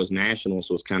schedule was national,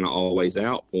 so it's kind of always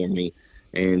out for me.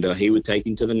 And he would take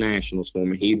him to the nationals for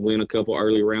me. He'd win a couple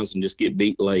early rounds and just get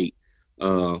beat late.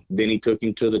 Then he took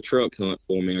him to the truck hunt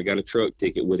for me. I got a truck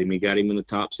ticket with him. He got him in the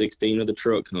top 16 of the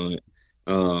truck hunt.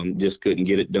 Just couldn't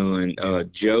get it done.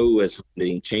 Joe has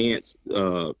hunted him. Chance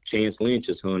Lynch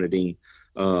has hunted him.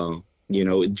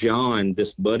 John,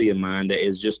 this buddy of mine that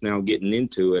is just now getting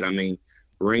into it. I mean,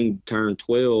 Ring turned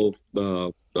 12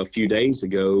 a few days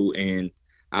ago, and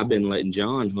I've been letting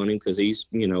John hunt him because he's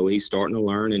starting to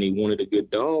learn, and he wanted a good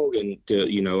dog. And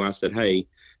I said, hey,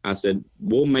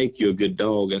 we'll make you a good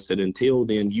dog. I said, until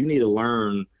then, you need to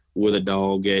learn with a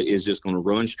dog that is just going to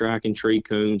run striking tree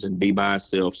coons and be by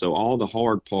itself. So all the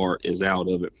hard part is out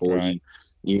of it for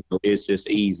you. It's just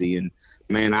easy. And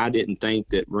man, I didn't think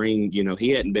that Ring, he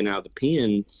hadn't been out of the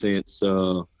pen since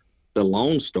the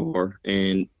Lone Star,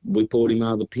 and we pulled him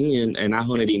out of the pen, and I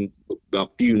hunted him a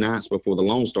few nights before the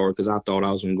Lone Star because I thought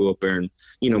I was going to go up there and,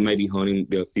 maybe hunt him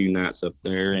a few nights up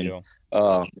there. And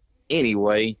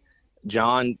anyway,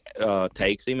 John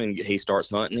takes him, and he starts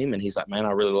hunting him, and he's like, man,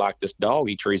 I really like this dog.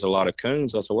 He trees a lot of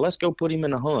coons. I said, well, let's go put him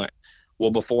in a hunt. Well,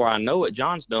 before I know it,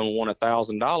 John's done won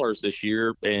 $1,000 this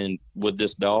year and with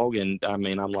this dog. And I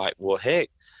mean, I'm like, well, heck,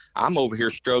 I'm over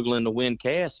here struggling to win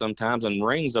casts sometimes, and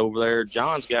Ring's over there.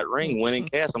 John's got Ring winning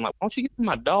casts. I'm like, why don't you give me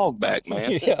my dog back,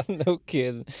 man? Yeah, no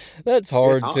kidding. That's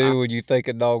hard too when you think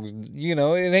a dog's.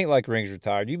 It ain't like Ring's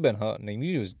retired. You've been hunting him.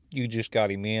 You just got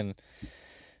him in.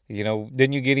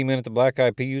 Didn't you get him in at the Black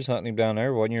Eyed Peas? You was hunting him down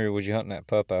there, wasn't you? Or was you hunting that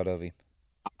pup out of him?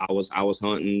 I was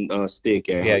hunting Stick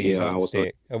out. Yeah, I was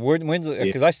Stick. When's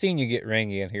because I seen you get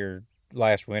Ring in here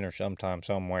last winter sometime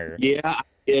somewhere. Yeah,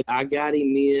 I got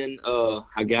him in.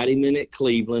 I got him in at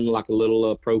Cleveland, like a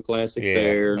little pro classic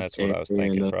there. That's what I was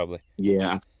thinking, probably.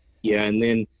 Yeah, and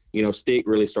then Stick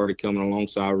really started coming along,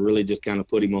 so I really just kind of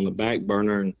put him on the back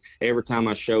burner. And every time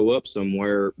I show up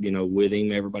somewhere, with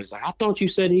him, everybody's like, "I thought you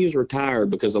said he was retired,"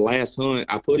 because the last hunt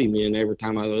I put him in, every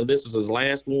time I go, "This is his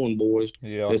last one, boys.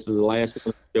 Yeah, this is the last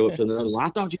one." Show up to another one. I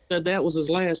thought you said that was his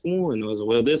last one. I was like,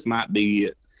 well, this might be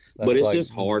it. But it's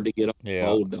just hard to get off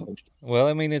old dogs. Well,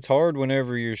 I mean, it's hard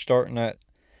whenever you're starting that.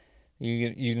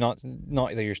 You not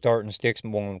that you're starting Stick's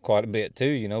one quite a bit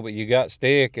too, but you got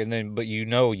Stick, but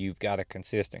you've got a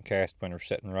consistent cast winner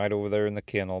sitting right over there in the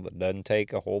kennel that doesn't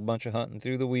take a whole bunch of hunting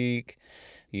through the week.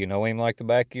 You know him like the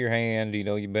back of your hand.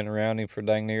 You've been around him for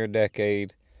dang near a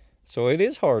decade. So it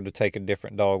is hard to take a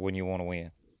different dog when you want to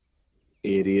win.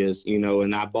 It is,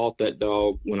 and I bought that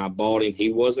dog when I bought him.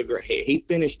 He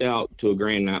finished out to a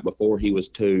grand night before he was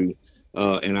 2.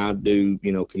 And I do,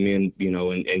 commend,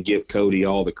 and give Cody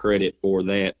all the credit for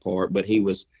that part. But he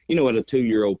was, at a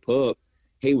 2-year-old pup,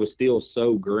 he was still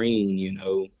so green, in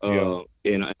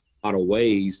a lot of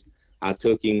ways. I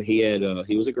took him,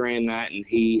 he was a grand night, and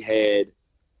he had,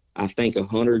 I think,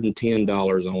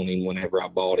 $110 on him whenever I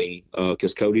bought him,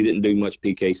 because Cody didn't do much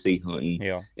PKC hunting.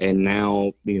 Yeah. And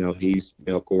now, he's,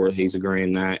 of course, he's a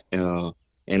grand night.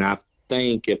 And I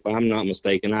think, if I'm not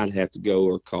mistaken, I'd have to go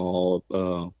or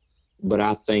call, but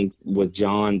I think with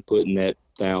John putting that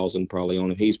 1,000 probably on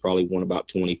him, he's probably won about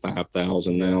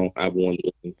 25,000 now. I've won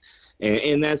with him.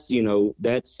 And that's,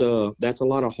 that's a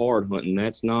lot of hard hunting.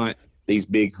 That's not these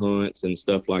big hunts and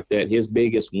stuff like that. His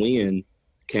biggest win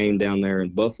came down there in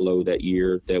Buffalo that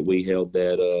year that we held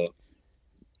that,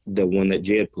 the one that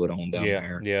Jed put on down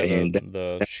there. Yeah, and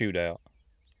the shootout.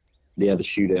 Yeah, the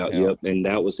shootout, yep. And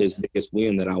that was his biggest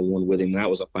win that I won with him.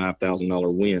 That was a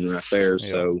 $5,000 win right there. Yep.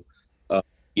 So,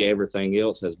 everything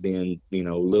else has been,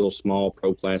 little small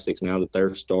pro classics now that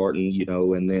they're starting,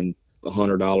 and then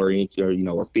 $100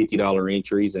 or $50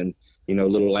 entries and,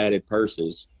 little added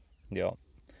purses. Yeah.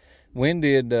 When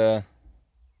did,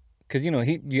 because,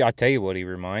 I tell you what he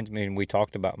reminds me, and we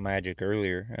talked about Magic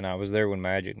earlier, and I was there when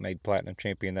Magic made Platinum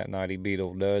Champion that night. He beat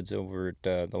old Duds over at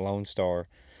the Lone Star.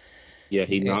 Yeah,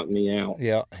 he knocked me out.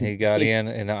 Yeah, he got in,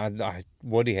 and I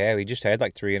what'd he have? He just had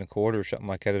like 3 1/4 or something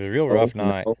like that. It was a real rough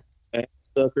night.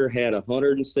 Sucker had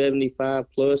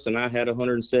 175 plus, and I had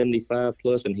 175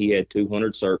 plus, and he had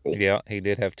 200 circle. Yeah, he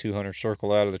did have 200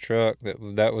 circle out of the truck.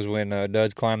 That was when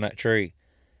Duds climbed that tree.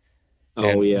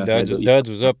 Oh, yeah. Duds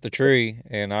was up the tree,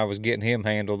 and I was getting him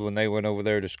handled when they went over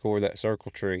there to score that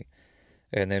circle tree.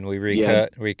 And then we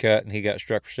recut, and he got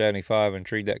struck for 75 and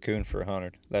treed that coon for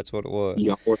 100. That's what it was.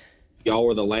 Y'all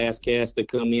were the last cast to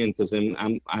come in, because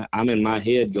I'm in my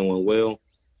head going, well,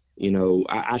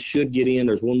 I should get in.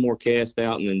 There's one more cast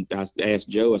out. And then I asked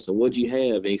Joe, I said, what'd you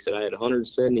have? And he said, I had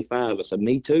 175. I said,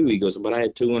 me too. He goes, but I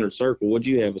had 200 circle. What'd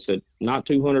you have? I said, not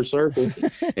 200 circle.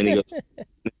 And he goes,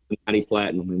 90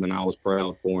 platinum. And I was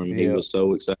proud for him. Yep. He was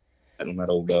so excited on that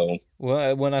old dog.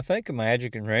 Well, when I think of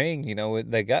Magic and Ring,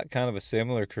 they got kind of a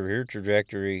similar career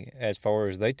trajectory as far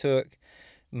as they took.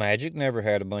 Magic never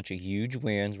had a bunch of huge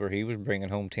wins where he was bringing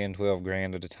home 10, 12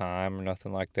 grand at a time or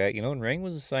nothing like that. And Ring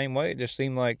was the same way. It just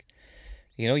seemed like,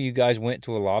 you guys went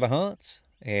to a lot of hunts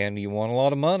and you won a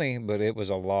lot of money, but it was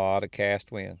a lot of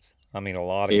cast wins. I mean, a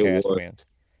lot of cast wins.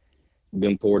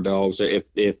 Them poor dogs. If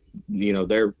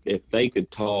they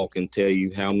could talk and tell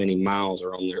you how many miles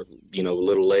are on their,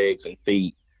 little legs and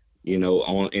feet,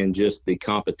 and just the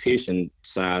competition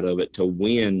side of it to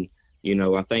win.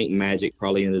 I think Magic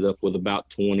probably ended up with about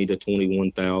 20 to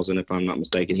 21,000, if I'm not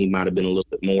mistaken. He might have been a little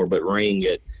bit more, but Ring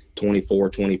at 24,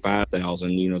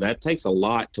 25,000. That takes a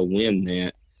lot to win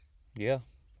that. Yeah,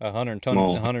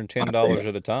 $110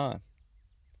 at a time.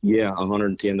 Yeah,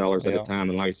 $110 at a time,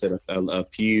 and like I said, a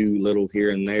few little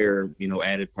here and there,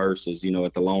 added purses.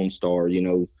 At the Lone Star, he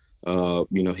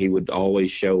would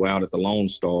always show out at the Lone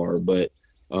Star, but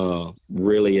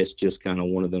really, it's just kind of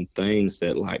one of them things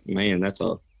that, like, man, that's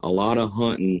a lot of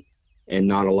hunting and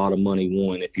not a lot of money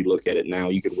won. If you look at it now,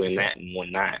 you could win that in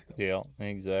one night. Yeah,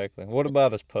 exactly. What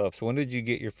about his pups? When did you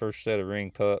get your first set of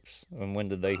Ring pups, and when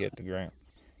did they hit the ground?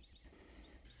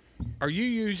 Are you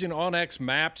using onX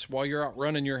maps while you're out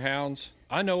running your hounds?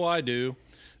 I know I do.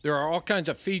 There are all kinds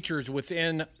of features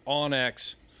within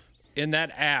onX in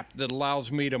that app that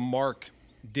allows me to mark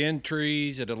den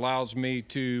trees. It allows me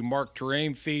to mark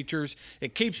terrain features.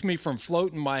 It keeps me from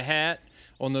floating my hat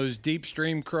on those deep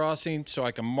stream crossings, so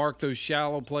I can mark those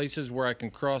shallow places where I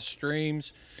can cross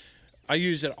streams. I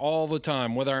use it all the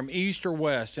time, whether I'm east or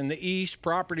west. In the east,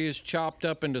 property is chopped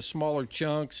up into smaller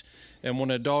chunks, and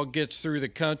when a dog gets through the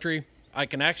country, I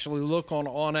can actually look on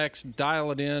onX,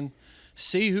 dial it in,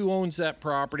 see who owns that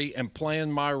property, and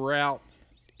plan my route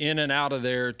in and out of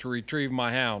there to retrieve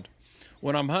my hound.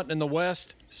 When I'm hunting in the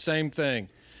west, same thing.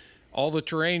 All the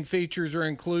terrain features are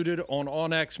included on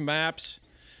onX maps,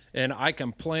 and I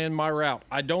can plan my route.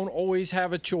 I don't always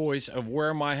have a choice of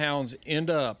where my hounds end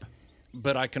up,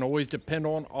 but I can always depend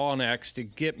on onX to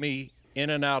get me in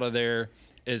and out of there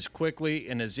as quickly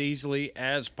and as easily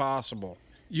as possible.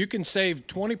 You can save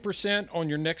 20% on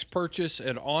your next purchase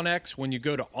at onX when you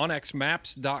go to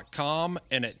onxmaps.com,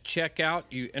 and at checkout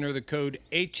you enter the code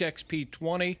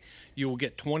HXP20. You will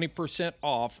get 20%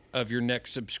 off of your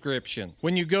next subscription.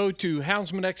 When you go to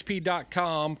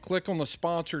houndsmanxp.com, click on the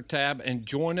sponsor tab and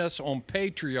join us on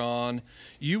Patreon,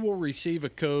 you will receive a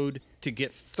code to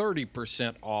get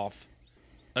 30% off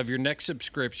of your next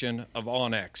subscription of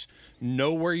onX.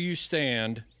 Know where you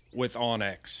stand with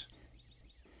onX.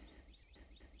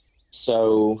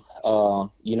 So,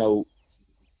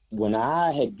 when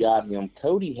I had got him,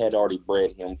 Cody had already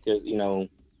bred him because,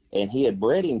 and he had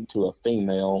bred him to a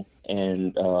female.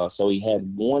 And so he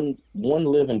had one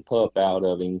living pup out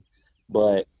of him.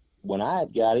 But when I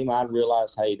had got him, I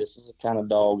realized, hey, this is the kind of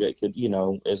dog that could,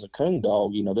 as a coon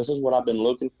dog, this is what I've been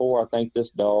looking for. I think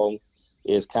this dog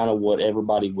is kind of what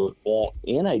everybody would want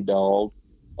in a dog.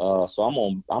 So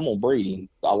I'm gonna breed him.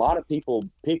 A lot of people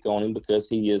pick on him because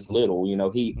he is little.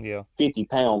 50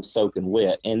 pounds soaking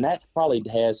wet, and that probably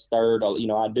has stirred.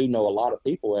 I do know a lot of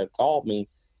people have called me,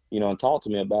 and talked to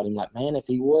me about him. Like, man, if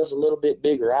he was a little bit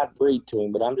bigger, I'd breed to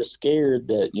him. But I'm just scared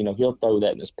that he'll throw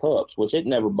that in his pups, which it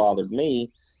never bothered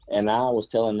me. And I was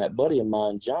telling that buddy of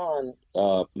mine, John,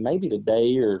 maybe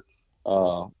today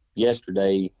or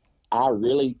yesterday, I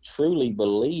really truly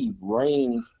believe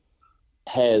Ring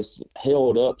has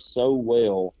held up so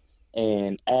well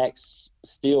and acts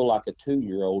still like a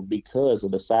 2-year-old because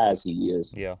of the size he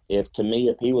is. Yeah. If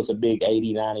he was a big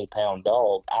 80, 90 pound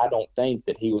dog, I don't think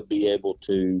that he would be able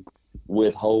to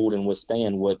withhold and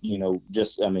withstand what,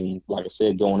 like I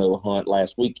said, going to a hunt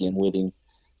last weekend with him.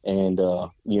 And,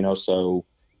 so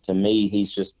to me,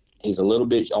 he's a little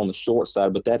bit on the short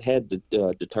side, but that had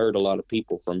deterred a lot of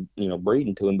people from,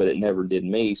 breeding to him, but it never did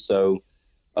me. So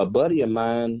a buddy of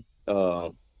mine,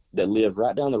 that lived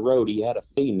right down the road, he had a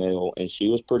female, and she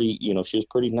was pretty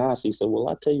nice. He said, well,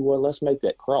 I tell you what, let's make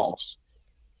that cross,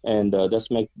 and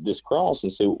let's make this cross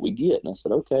and see what we get. And I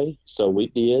said, okay. So we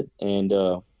did, and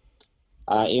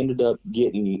I ended up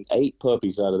getting 8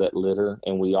 puppies out of that litter,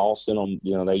 and we all sent them,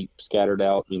 they scattered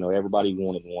out, everybody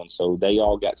wanted one, so they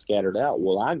all got scattered out.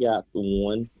 Well, I got the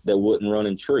one that wouldn't run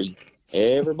in tree.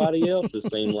 Everybody else, it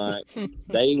seemed like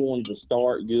they wanted to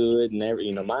start good,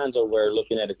 and mine's over there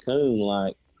looking at a coon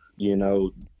like,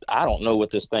 I don't know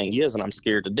what this thing is, and I'm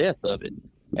scared to death of it.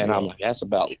 And I'm like, that's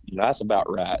about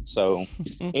right. So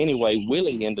anyway,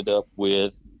 Willie ended up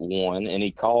with one, and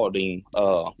he called him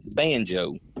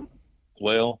Banjo.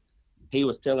 Well, he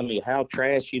was telling me how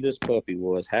trashy this puppy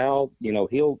was, how,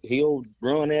 he'll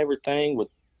run everything with,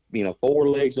 4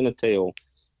 legs and a tail.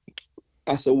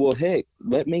 I said, well, heck,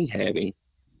 let me have him.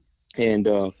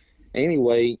 And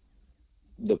anyway,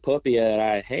 the puppy that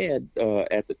I had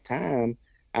at the time,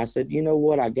 I said, you know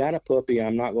what? I got a puppy.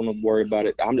 I'm not going to worry about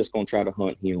it. I'm just going to try to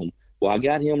hunt him. Well, I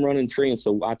got him running tree, and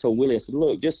so I told Willie, I said,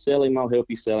 look, just sell him. I'll help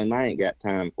you sell him. I ain't got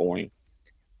time for him.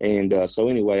 And so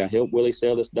anyway, I helped Willie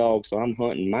sell this dog, so I'm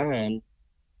hunting mine.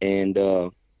 And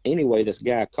anyway, this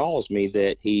guy calls me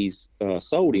that he's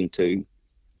sold him to.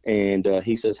 And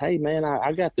he says, hey, man,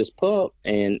 I got this pup,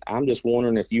 and I'm just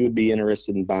wondering if you would be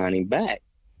interested in buying him back.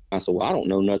 I said, well, I don't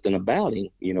know nothing about him.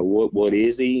 What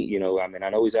is he? I mean, I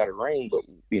know he's out of range, but,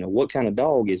 what kind of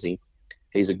dog is he?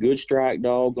 He's a good strike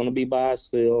dog, going to be by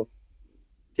himself.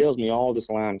 Tells me all this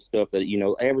line of stuff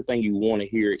that, everything you want to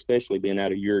hear, especially being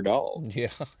out of your dog.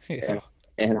 Yeah.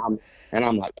 And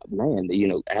I'm like, man,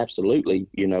 absolutely,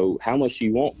 how much do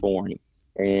you want for him?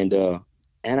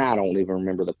 And I don't even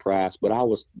remember the price, but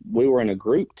we were in a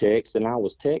group text, and I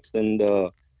was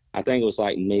texting, I think it was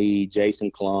like me,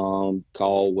 Jason Klum,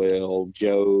 Caldwell,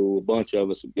 Joe, a bunch of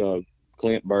us,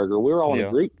 Clint Berger. We were all in a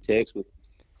group text.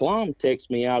 Klum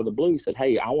texted me out of the blue. He said,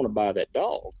 hey, I want to buy that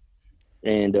dog.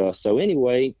 And so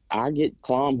anyway, I get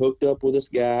Klum hooked up with this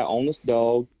guy on this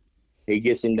dog. He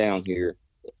gets him down here.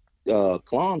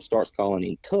 Klum starts calling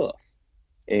him tough.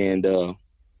 And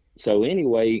so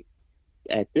anyway,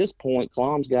 at this point,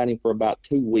 Klum's got him for about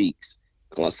 2 weeks.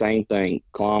 Same thing.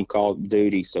 Klum called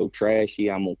duty so trashy.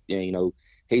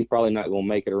 He's probably not going to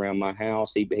make it around my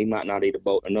house. He might not eat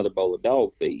another bowl of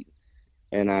dog feed.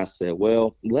 And I said,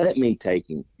 well, let me take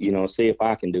him, see if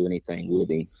I can do anything with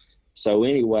him. So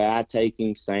anyway, I take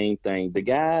him, same thing. The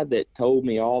guy that told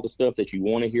me all the stuff that you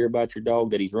want to hear about your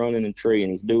dog, that he's running a tree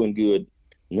and he's doing good,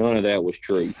 none of that was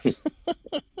true.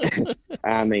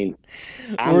 I mean,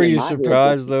 were you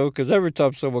surprised though? Because every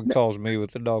time someone calls me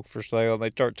with a dog for sale and they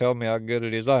start telling me how good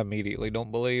it is, I immediately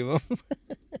don't believe them.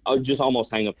 I just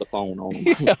almost hang up the phone on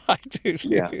them. Yeah, I do.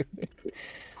 Yeah.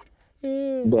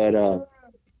 But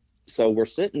so we're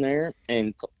sitting there,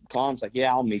 and Klum's like,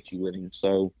 "Yeah, I'll meet you with him."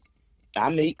 So I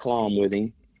meet Klum with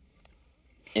him,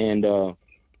 and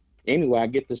anyway, I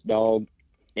get this dog,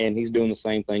 and he's doing the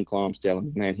same thing Klum's telling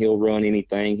me. Man, he'll run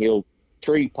anything. He'll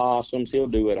tree possums. He'll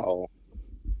do it all.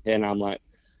 And I'm like,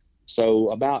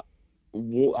 so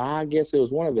I guess it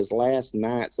was one of his last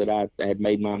nights that I had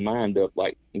made my mind up,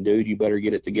 like, dude, you better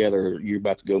get it together, or you're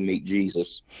about to go meet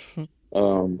Jesus.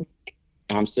 I'm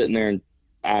sitting there, and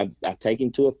I take him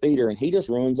to a feeder, and he just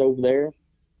runs over there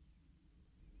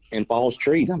and falls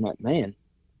treed. I'm like, man,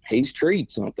 he's treed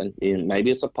something. And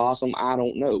maybe it's a possum. I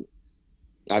don't know.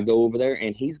 I go over there,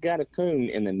 and he's got a coon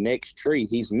in the next tree.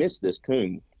 He's missed this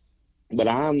coon. But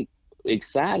I'm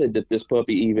excited that this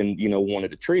puppy even,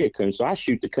 wanted to tree a coon. So I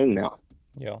shoot the coon out.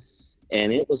 Yeah.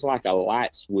 And it was like a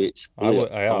light switch. I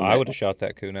would have shot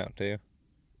that coon out too.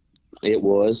 It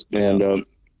was. And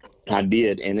I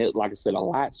did. And it, like I said, a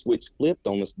light switch flipped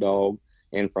on this dog.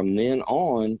 And from then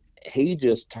on, he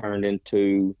just turned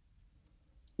into,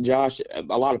 Josh,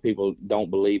 a lot of people don't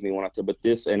believe me when I say, but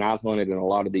this, and I've hunted in a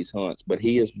lot of these hunts, but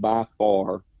he is by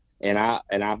far, and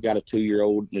I've got a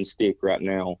 2-year-old in stick right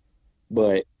now,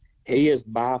 but he is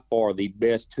by far the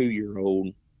best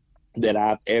 2-year-old that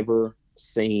I've ever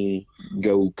seen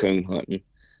go coon hunting.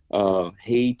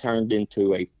 He turned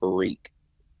into a freak.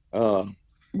 So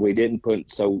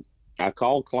I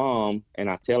called Klum, and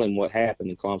I tell him what happened,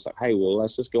 and Klum's like, hey, well,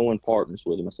 let's just go in partners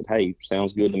with him. I said, hey,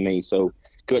 sounds good to me. So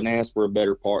couldn't ask for a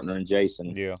better partner than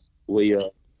Jason. Yeah.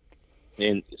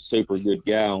 And super good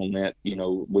guy on that.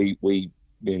 We'd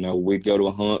go to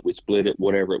a hunt, we'd split it,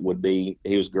 whatever it would be.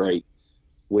 He was great.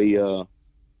 We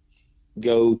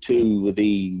go to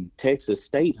the Texas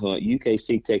State hunt,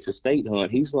 UKC Texas State hunt.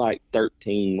 He's like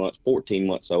 14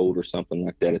 months old or something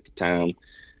like that at the time.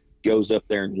 Goes up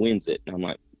there and wins it. And I'm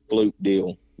like, fluke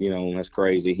deal. That's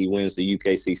crazy. He wins the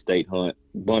UKC State hunt.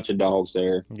 Bunch of dogs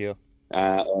there. Yeah.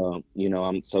 So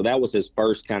that was his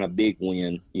first kind of big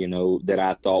win, that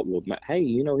I thought, well, hey,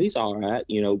 he's all right,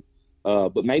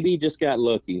 but maybe he just got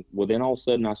lucky. Well, then all of a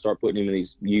sudden I start putting him in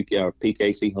these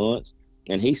PKC hunts,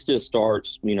 and he just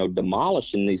starts,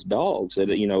 demolishing these dogs that,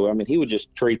 he would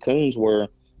just tree coons where,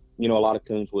 a lot of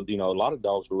coons would, a lot of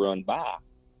dogs would run by.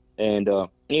 And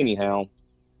anyhow,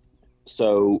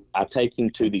 so I take him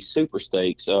to the super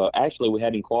stakes. Actually, we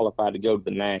had him qualified to go to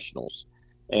the nationals.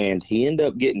 And he ended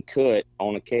up getting cut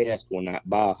on a cast one night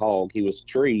by a hog. He was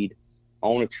treed,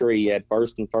 on a tree, had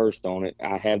first and first on it.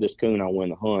 I have this coon I win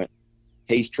the hunt.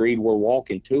 He's treed, we're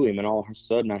walking to him, and all of a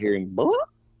sudden I hear him, "Burr."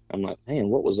 I'm like, man,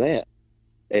 what was that?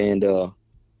 And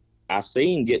I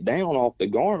see him get down off the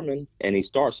Garmin, and he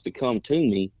starts to come to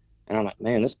me. And I'm like,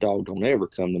 man, this dog don't ever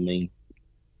come to me.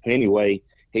 Anyway,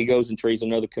 he goes and trees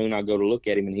another coon. I go to look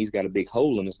at him, and he's got a big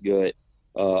hole in his gut.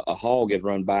 A hog had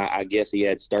run by. I guess he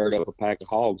had stirred up a pack of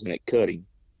hogs, and it cut him.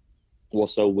 Well,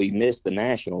 so we missed the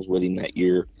Nationals with him that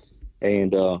year,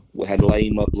 and we had to lay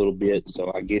him up a little bit.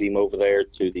 So I get him over there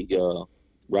to the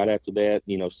right after that,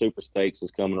 Super Stakes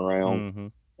is coming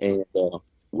around, and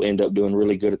we end up doing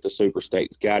really good at the Super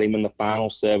Stakes. Got him in the final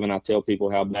 7. I tell people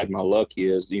how bad my luck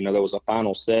is. There was a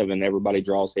final 7. Everybody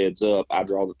draws heads up. I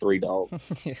draw the 3 dog.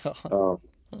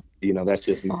 That's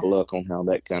just my luck on how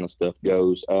that kind of stuff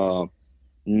goes.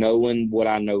 Knowing what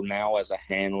I know now as a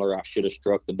handler, I should have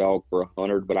struck the dog for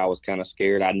 100, but I was kind of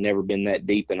scared. I'd never been that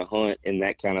deep in a hunt, in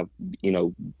that kind of,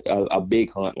 a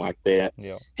big hunt like that.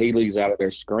 Yeah. He leaves out of there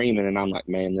screaming, and I'm like,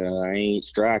 man, I ain't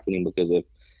striking him, because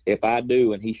if I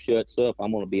do and he shuts up,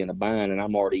 I'm going to be in a bind, and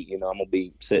I'm already, I'm going to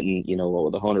be sitting, with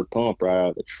a 100 pump right out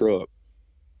of the truck.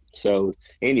 So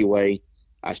anyway,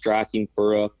 I strike him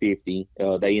for 50.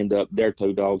 They end up, their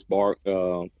 2 dogs bark,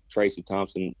 Tracy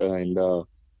Thompson and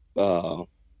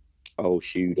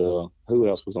who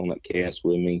else was on that cast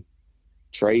with me?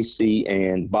 Tracy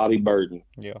and Bobby Burden.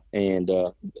 Yeah. And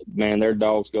man, their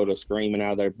dogs go to screaming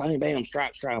out of there, bam, bam,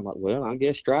 strike, strike. I'm like, well, I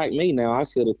guess strike me now. I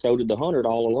could have toted the 100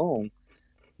 all along.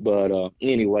 But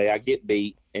anyway, I get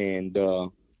beat and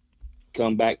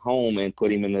come back home and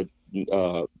put him in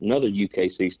another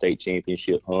UKC state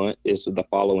championship hunt. This is the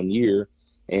following year,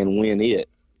 and win it.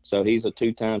 So he's a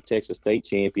 2-time Texas state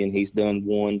champion. He's done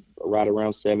one right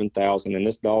around 7,000, and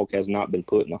this dog has not been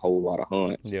put in a whole lot of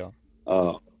hunts. Yeah.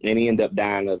 And he ended up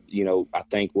dying of, I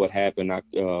think what happened, I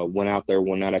went out there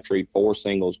one night, I treated 4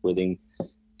 singles with him,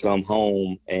 come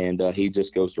home, and he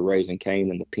just goes to raising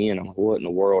Cain in the pen. I'm like, what in the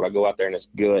world? I go out there, and his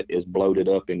gut is bloated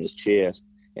up in his chest,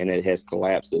 and it has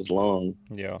collapsed his lung.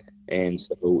 Yeah. And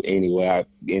so anyway, I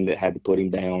had to put him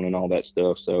down and all that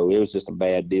stuff. So it was just a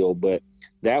bad deal. But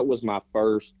that was my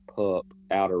first pup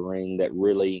out of ring that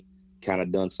really kind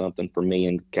of done something for me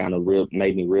and kind of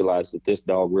made me realize that this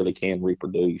dog really can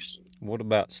reproduce. What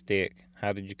about Stick?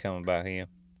 How did you come about him?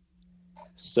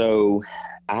 So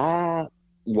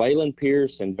Waylon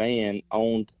Pierce and Van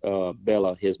owned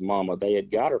Bella, his mama. They had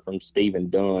got her from Stephen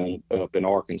Dunn up in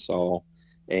Arkansas.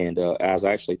 And I was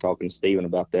actually talking to Stephen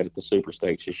about that at the Super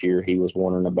Stakes this year. He was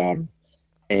wondering about her.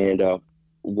 And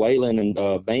Waylon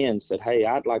and Van said, hey,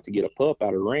 I'd like to get a pup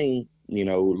out of ring.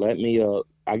 Let me,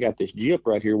 I got this Gyp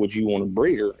right here. Would you want to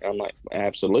breed her? I'm like,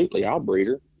 absolutely, I'll breed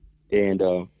her.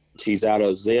 And she's out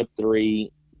of Zeb 3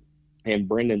 and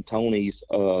Brendan Tony's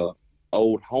old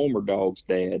Homer dog's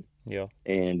dad. Yeah.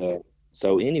 And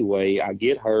so anyway, I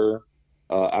get her,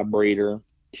 I breed her.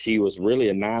 She was really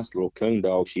a nice little coon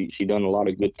dog. She done a lot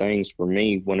of good things for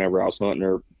me whenever I was hunting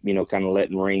her, kind of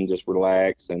letting Ring just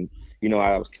relax. And, he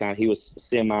was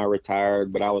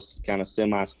semi-retired, but I was kind of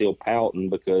still pouting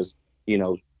because,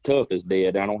 Tough is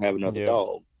dead. I don't have another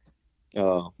dog.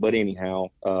 But anyhow,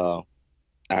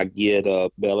 I get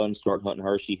Bella and start hunting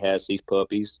her. She has these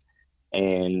puppies,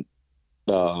 and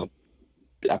I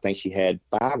think she had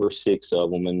 5 or 6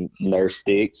 of them in their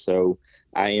sticks. So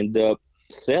I end up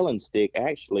selling Stick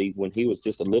actually when he was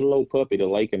just a little old puppy to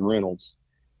Lake and Reynolds,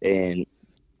 and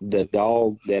the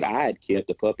dog that I had kept,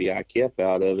 the puppy I kept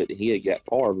out of it, he had got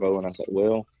parvo, and I said,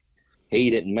 well, he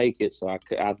didn't make it, so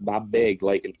I begged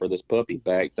Lakin for this puppy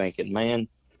back, thinking, man,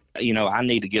 I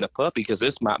need to get a puppy because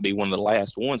this might be one of the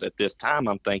last ones at this time.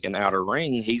 I'm thinking out of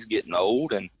ring, he's getting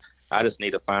old, and I just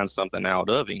need to find something out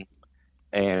of him.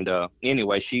 And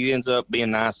anyway, she ends up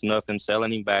being nice enough and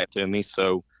selling him back to me,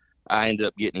 so I ended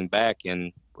up getting him back,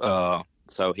 and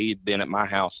so he'd been at my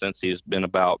house since he's been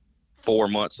about 4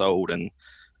 months old, and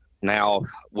now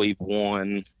we've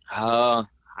won, I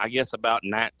guess about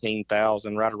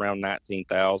 19,000, right around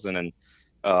 19,000,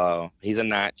 and he's a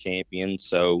night champion,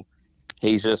 so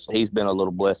he's been a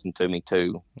little blessing to me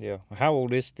too. Yeah. How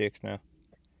old is Sticks now?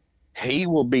 He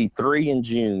will be 3 in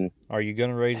June. Are you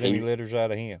going to raise any litters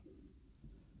out of him?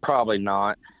 Probably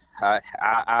not.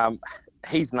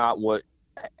 He's not what.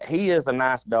 He is a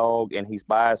nice dog, and he's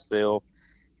by himself.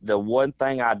 The one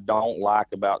thing I don't like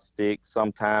about Stick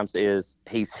sometimes is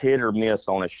he's hit or miss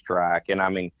on his strike. And, I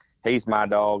mean, he's my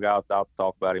dog. I'll talk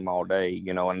about him all day,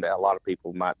 and a lot of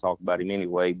people might talk about him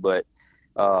anyway. But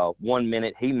 1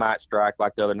 minute he might strike,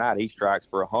 like the other night, he strikes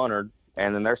for 100.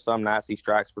 And then there's some nights he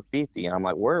strikes for 50. And I'm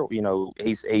like,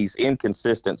 he's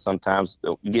inconsistent sometimes,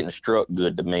 getting struck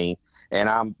good to me. And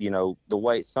I'm, the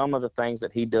way some of the things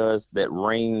that he does that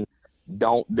Ring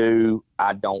don't do,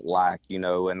 I don't like, and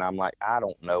I'm like, I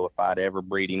don't know if I'd ever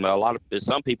breed him.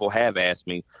 Some people have asked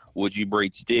me, would you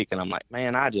breed Stick? And I'm like,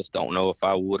 man, I just don't know if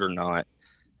I would or not,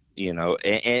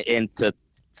 and to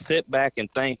sit back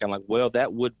and think, I'm like, well,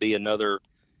 that would kind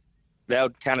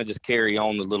of just carry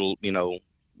on the little,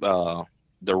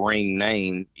 the Ring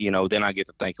name, then I get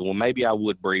to thinking, well, maybe I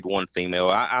would breed one female.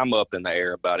 I'm up in the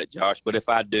air about it, Josh, but if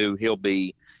I do, he'll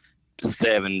be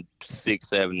 7, 6,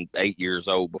 7, 8 years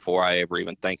old before I ever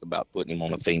even think about putting him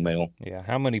on a female. Yeah.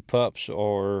 How many pups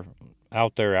are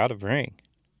out there out of Ring?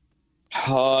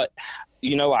 I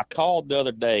called the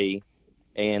other day,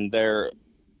 and there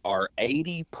are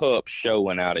 80 pups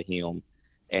showing out of him.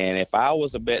 And if I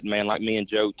was a betting man, like me and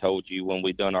Joe told you when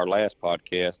we done our last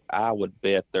podcast, I would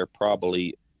bet there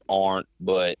probably aren't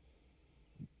but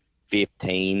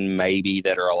 15 maybe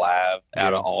that are alive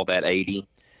out of all that 80.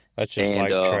 That's just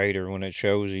like Trader when it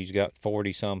shows he's got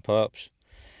 40-some pups.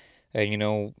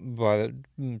 And, by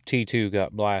the T2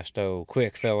 got Blasto,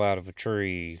 Quick fell out of a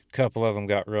tree, a couple of them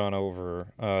got run over.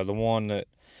 The one that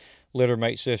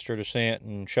littermate Sister Descent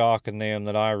and Shock and them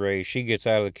that I raised, she gets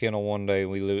out of the kennel one day,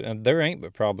 and we lose. And there ain't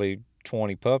but probably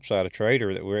 20 pups out of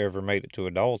Trader that we ever made it to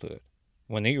adulthood.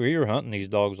 When you're hunting these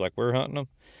dogs like we're hunting them,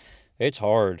 it's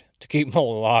hard to keep them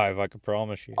all alive, I can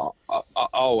promise you.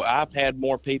 I've had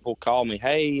more people call me,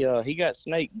 hey, he got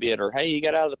snake bit, or hey, he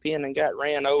got out of the pen and got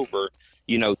ran over.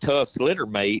 Tuff's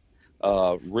littermate,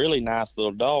 really nice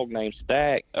little dog named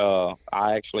Stack. I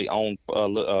actually owned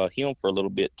him for a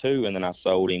little bit too, and then I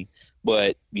sold him.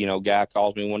 But, guy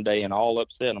calls me one day and all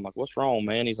upset. I'm like, what's wrong,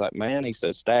 man? He's like, man, he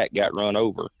said Stack got run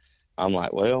over. I'm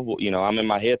like, well, I'm in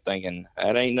my head thinking,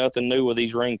 that ain't nothing new with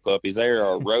these Ring puppies. They're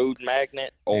a road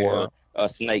magnet or a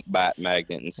snake bite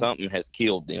magnet, and something has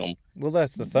killed them. Well,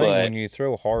 that's the thing. When you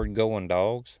throw hard-going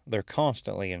dogs, they're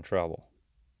constantly in trouble.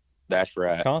 That's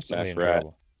right. Constantly in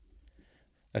trouble.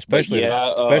 Especially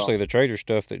the Trader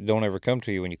stuff that don't ever come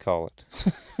to you when you call it.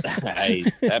 Hey,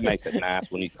 that makes it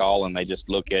nice when you call and they just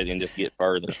look at it and just get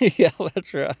further. Yeah,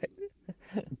 that's right.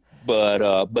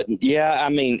 But yeah, I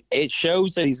mean, it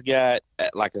shows that he's got,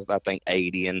 like, I think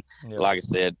 80, and like I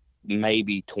said,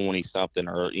 maybe 20 something,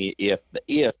 or if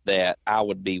that, I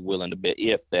would be willing to bet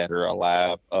if that are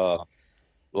alive.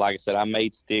 Like I said, I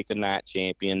made Stick a night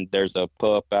champion. There's a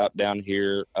pup out down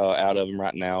here, out of him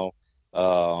right now.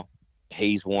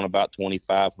 He's won about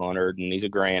 2,500, and he's a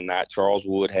grand night. Charles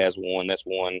Wood has one. That's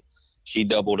one. She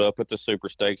doubled up at the Super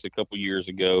Stakes a couple years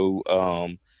ago.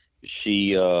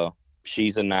 She's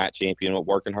a night champion,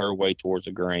 working her way towards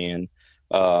a grand.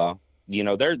 There's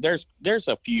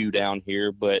a few down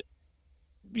here, but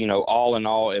all in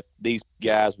all, if these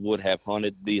guys would have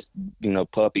hunted these,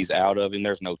 puppies out of him,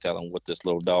 there's no telling what this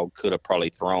little dog could have probably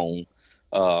thrown.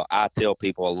 I tell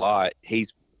people a lot,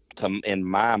 he's, in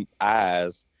my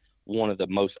eyes, one of the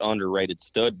most underrated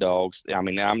stud dogs. I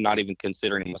mean, I'm not even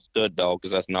considering him a stud dog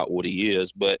because that's not what he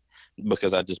is, but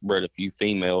because I just bred a few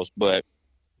females. But,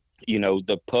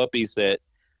 the puppies that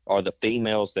are the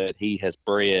females that he has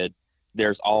bred,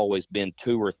 there's always been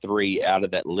 2 or 3 out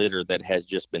of that litter that has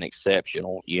just been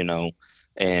exceptional,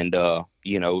 and,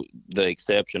 the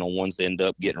exceptional ones end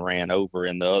up getting ran over,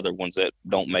 and the other ones that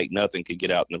don't make nothing could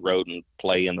get out in the road and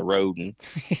play in the road, and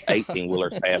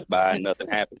 18-wheelers pass by and nothing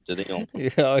happens to them.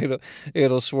 Yeah,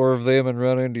 it'll swerve them and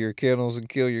run into your kennels and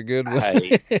kill your good ones.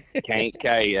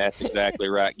 Hey, that's exactly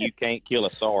right. You can't kill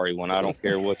a sorry one. I don't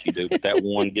care what you do, but that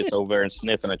one gets over there and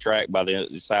sniffing a track by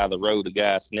the side of the road, the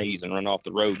guy sneezes and run off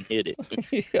the road and hit it.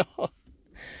 Yeah.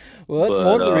 Well, that's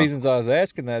one of the reasons I was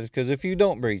asking that, is because if you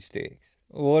don't breed Sticks,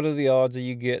 what are the odds of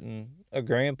you getting a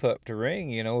grand pup to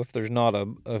Ring? If there's not a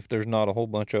whole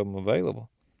bunch of them available.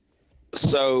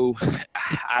 So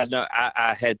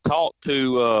I had talked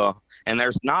to, and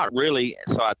there's not really.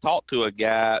 So I talked to a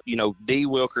guy. D.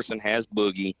 Wilkerson has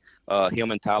Boogie.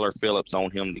 Him and Tyler Phillips own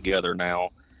him together now,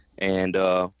 and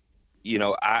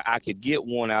I could get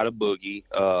one out of Boogie.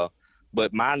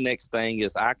 But my next thing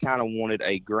is I kind of wanted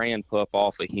a grand pup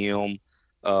off of him.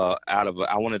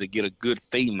 I wanted to get a good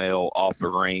female off the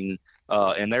Ring,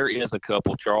 and there is a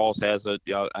couple. Charles has a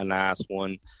nice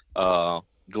one.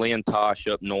 Glenn Tosh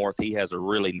up north, he has a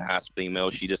really nice female.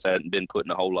 She just hadn't been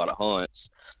putting a whole lot of hunts.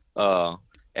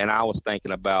 And I was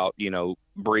thinking about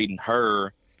breeding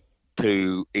her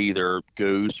to either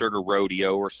Goose or to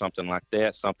Rodeo or something like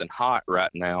that, something hot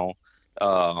right now.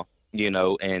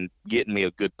 And getting me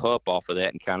a good pup off of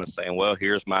that and kind of saying, well,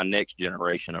 here's my next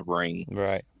generation of Ring.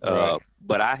 Right.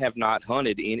 But I have not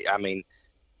hunted any. I mean,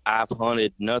 I've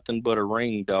hunted nothing but a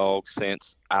Ring dog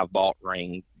since I bought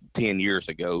Ring 10 years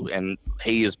ago. And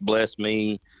he has blessed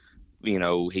me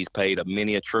he's paid a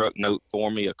mini a truck note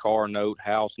for me, a car note,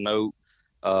 house note,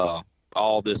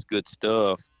 all this good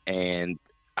stuff. And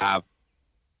I've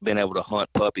been able to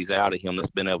hunt puppies out of him that's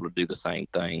been able to do the same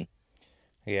thing.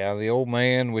 Yeah, the old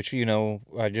man, which,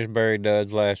 I just buried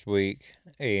Duds last week,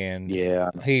 and yeah,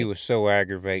 he was so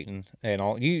aggravating. And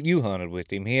all you hunted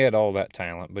with him. He had all that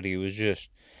talent, but he was just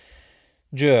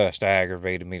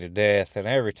aggravated me to death. And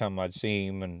every time I'd see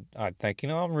him, and I'd think,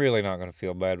 I'm really not going to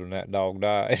feel bad when that dog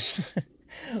dies.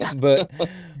 but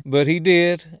but he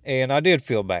did, and I did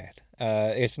feel bad.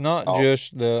 It's not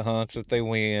just the hunts that they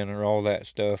win or all that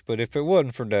stuff, but if it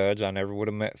wasn't for Duds, I never would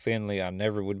have met Finley. I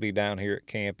never would be down here at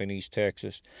camp in East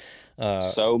Texas.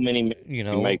 So many you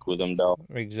make with them, dog.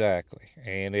 Exactly,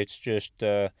 and it's just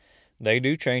they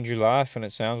do change your life, and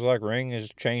it sounds like Ring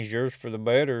has changed yours for the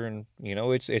better. And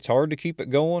it's hard to keep it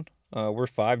going. We're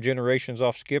 5 generations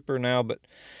off Skipper now, but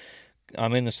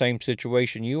I'm in the same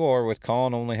situation you are with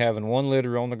Con only having 1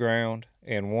 litter on the ground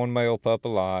and 1 male pup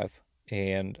alive.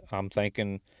 And I'm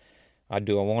thinking,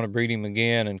 do I want to breed him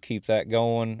again and keep that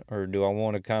going, or do I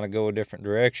want to kind of go a different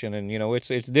direction? And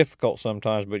it's difficult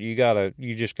sometimes, but you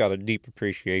just got a deep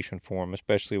appreciation for them,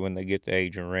 especially when they get the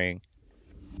age and Ring.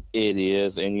 It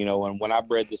is, and and when I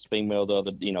bred this female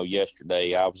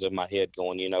yesterday, I was in my head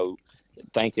going,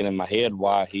 thinking in my head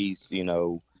why he's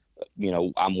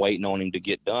I'm waiting on him to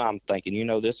get done. I'm thinking,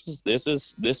 this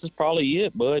is probably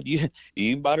it, bud.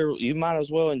 You might as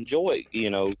well enjoy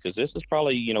it, because this is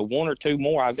probably 1 or 2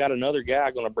 more. I've got another guy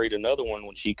going to breed another one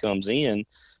when she comes in.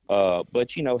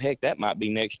 But heck, that might be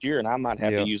next year, and I might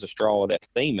have to use a straw of that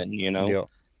semen.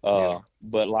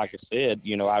 But like I said,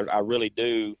 I really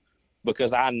do.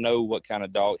 Because I know what kind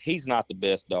of dog. He's not the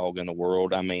best dog in the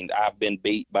world. I mean, I've been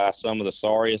beat by some of the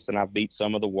sorriest, and I've beat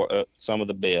some of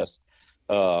the best.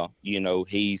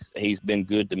 He's been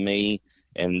good to me,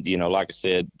 and like I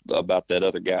said about that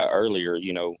other guy earlier,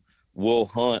 we'll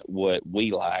hunt what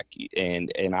we like,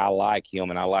 and I like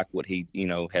him, and I like what he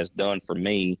has done for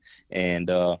me, and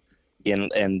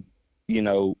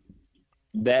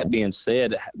that being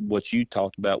said, what you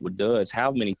talked about with Duds,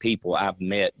 how many people I've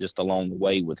met just along the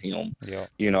way with him. Yeah.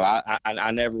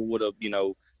 I never would have,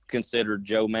 considered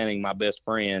Joe Manning my best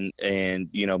friend, and,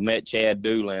 met Chad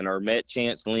Doolin or met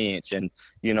Chance Lynch, and,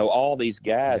 all these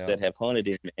guys that have hunted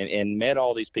him, and met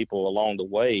all these people along the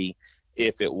way,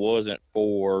 if it wasn't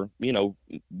for,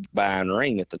 buying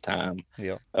Ring at the time.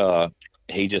 Yeah.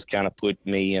 He just kind of put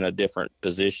me in a different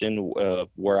position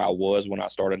where I was when I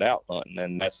started out hunting.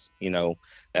 And that's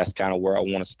kind of where I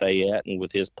want to stay at. And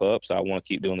with his pups, I want to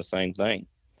keep doing the same thing.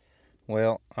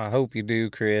 Well, I hope you do,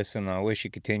 Chris, and I wish you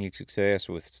continued success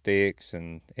with Sticks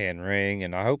and Ring.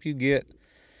 And I hope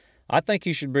I think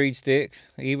you should breed Sticks,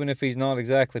 even if he's not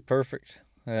exactly perfect.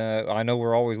 I know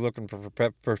we're always looking for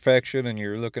perfection, and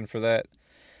you're looking for that,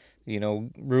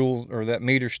 rule or that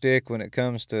meter stick when it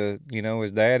comes to,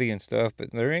 his daddy and stuff.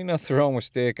 But there ain't nothing wrong with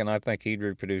Stick, and I think he'd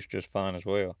reproduce just fine as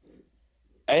well.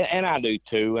 And I do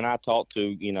too. And I've talked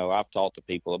to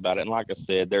people about it. And like I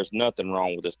said, there's nothing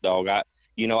wrong with this dog.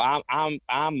 I'm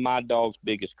my dog's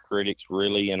biggest critics,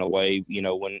 really, in a way.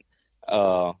 When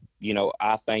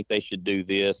I think they should do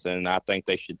this, and I think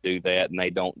they should do that, and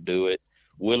they don't do it.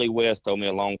 Willie West told me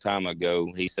a long time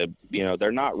ago. He said,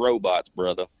 they're not robots,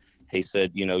 brother. He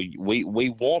said, we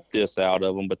want this out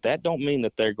of them, but that don't mean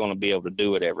that they're going to be able to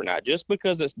do it every night. Just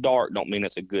because it's dark don't mean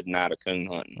it's a good night of coon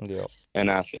hunting. Yeah.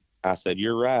 And I said,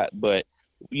 you're right. But,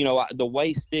 the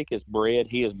way Stick is bred,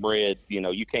 he is bred,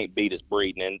 you can't beat his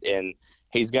breeding. And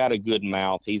he's got a good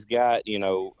mouth. He's got,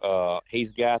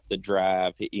 he's got the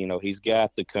drive. He's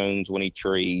got the coons when he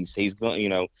trees. He's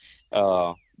going,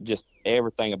 just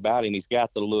everything about him. He's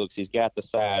got the looks. He's got the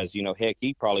size. Heck,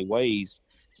 he probably weighs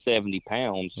 70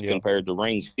 pounds compared to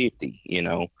Ring's 50.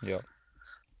 Yeah.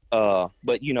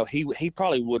 But he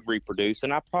probably would reproduce,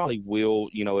 and I probably will,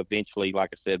 eventually, like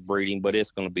I said, breeding, but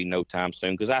it's going to be no time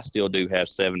soon, because I still do have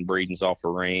 7 breedings off a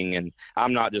Ring, and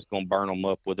I'm not just going to burn them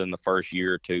up within the first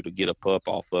year or 2 to get a pup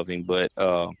off of him. But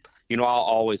I'll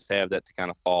always have that to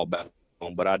kind of fall back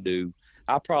on. But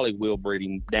I probably will breed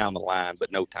him down the line,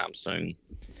 but no time soon.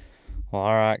 Well,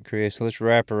 all right, Chris, let's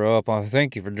wrap her up.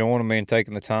 Thank you for joining me and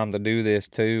taking the time to do this,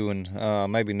 too.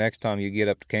 And maybe next time you get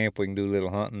up to camp, we can do a little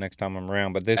hunting next time I'm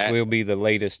around. But this will be the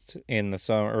latest in the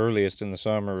summer, earliest in the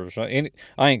summer. I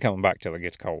ain't coming back till it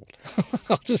gets cold.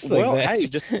 I'll just say that. Well, hey,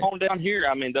 just come on down here.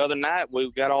 I mean, the other night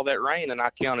we got all that rain, and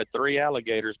I counted 3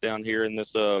 alligators down here in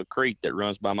this creek that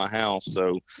runs by my house.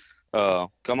 So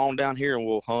come on down here and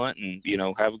we'll hunt and,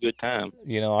 have a good time.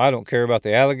 I don't care about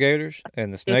the alligators,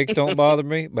 and the snakes don't bother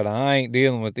me, but I ain't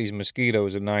dealing with these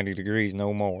mosquitoes at 90 degrees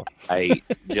no more. Hey,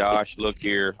 Josh, look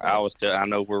here. I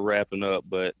know we're wrapping up,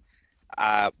 but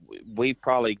we've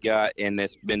probably got, and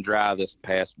it's been dry this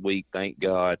past week, thank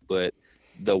God, but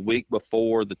the week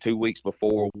before, the 2 weeks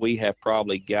before, we have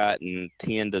probably gotten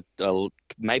 10 to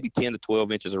maybe 10 to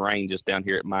 12 inches of rain just down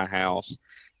here at my house.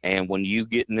 And when you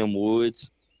get in them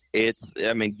woods,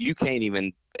 I mean, you can't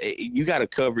even, you got to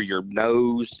cover your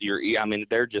nose, I mean,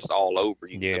 they're just all over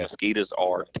you. Yeah. The mosquitoes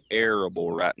are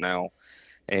terrible right now.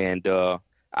 And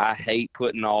I hate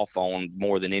putting off on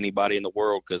more than anybody in the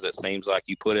world, because it seems like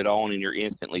you put it on and you're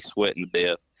instantly sweating to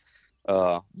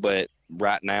death. But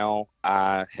right now,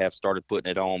 I have started putting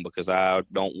it on because I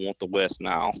don't want the West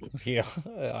Nile. Yeah,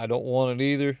 I don't want it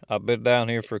either. I've been down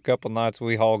here for a couple nights.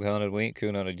 We hog hunted. We ain't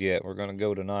coon hunted yet. We're going to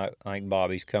go tonight. I think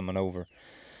Bobby's coming over.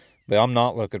 But I'm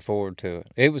not looking forward to it.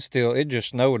 It just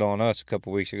snowed on us a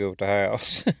couple weeks ago at the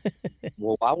house.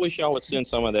 Well, I wish y'all would send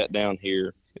some of that down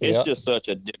here. It's just such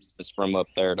a distance from up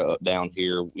there to down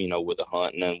here, with the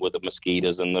hunting and with the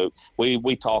mosquitoes. And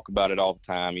we talk about it all the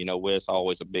time. It's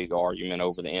always a big argument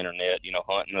over the internet,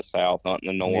 hunting the South, hunting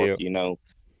the North,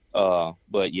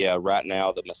 but yeah, right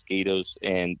now the mosquitoes,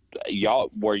 and y'all,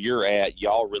 where you're at,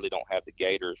 y'all really don't have the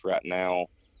gators right now.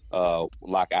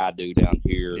 Like I do down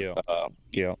here.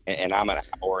 And I'm an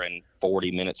hour and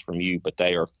 40 minutes from you, but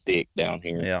they are thick down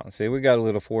here. Yeah. See, we got a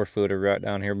little 4-footer right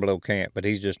down here below camp, but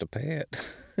he's just a pet.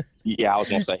 Yeah, I was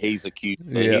gonna say he's a cute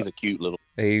little.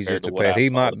 He's just a pet. He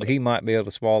might be able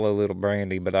to swallow a little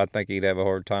brandy, but I think he'd have a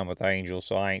hard time with Angel,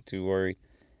 so I ain't too worried.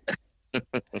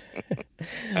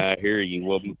 I hear you.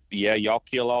 Well, yeah, y'all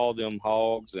kill all them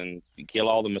hogs and kill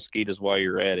all the mosquitoes while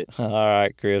you're at it. All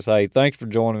right, Chris. Hey, thanks for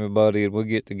joining me, buddy, and we'll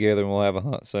get together and we'll have a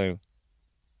hunt soon.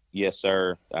 Yes,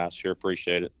 sir. I sure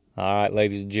appreciate it. All right,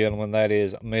 ladies and gentlemen, that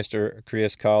is Mr.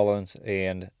 Chris Collins,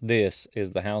 and this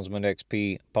is the Houndsman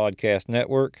XP Podcast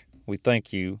Network. We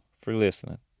thank you for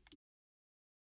listening.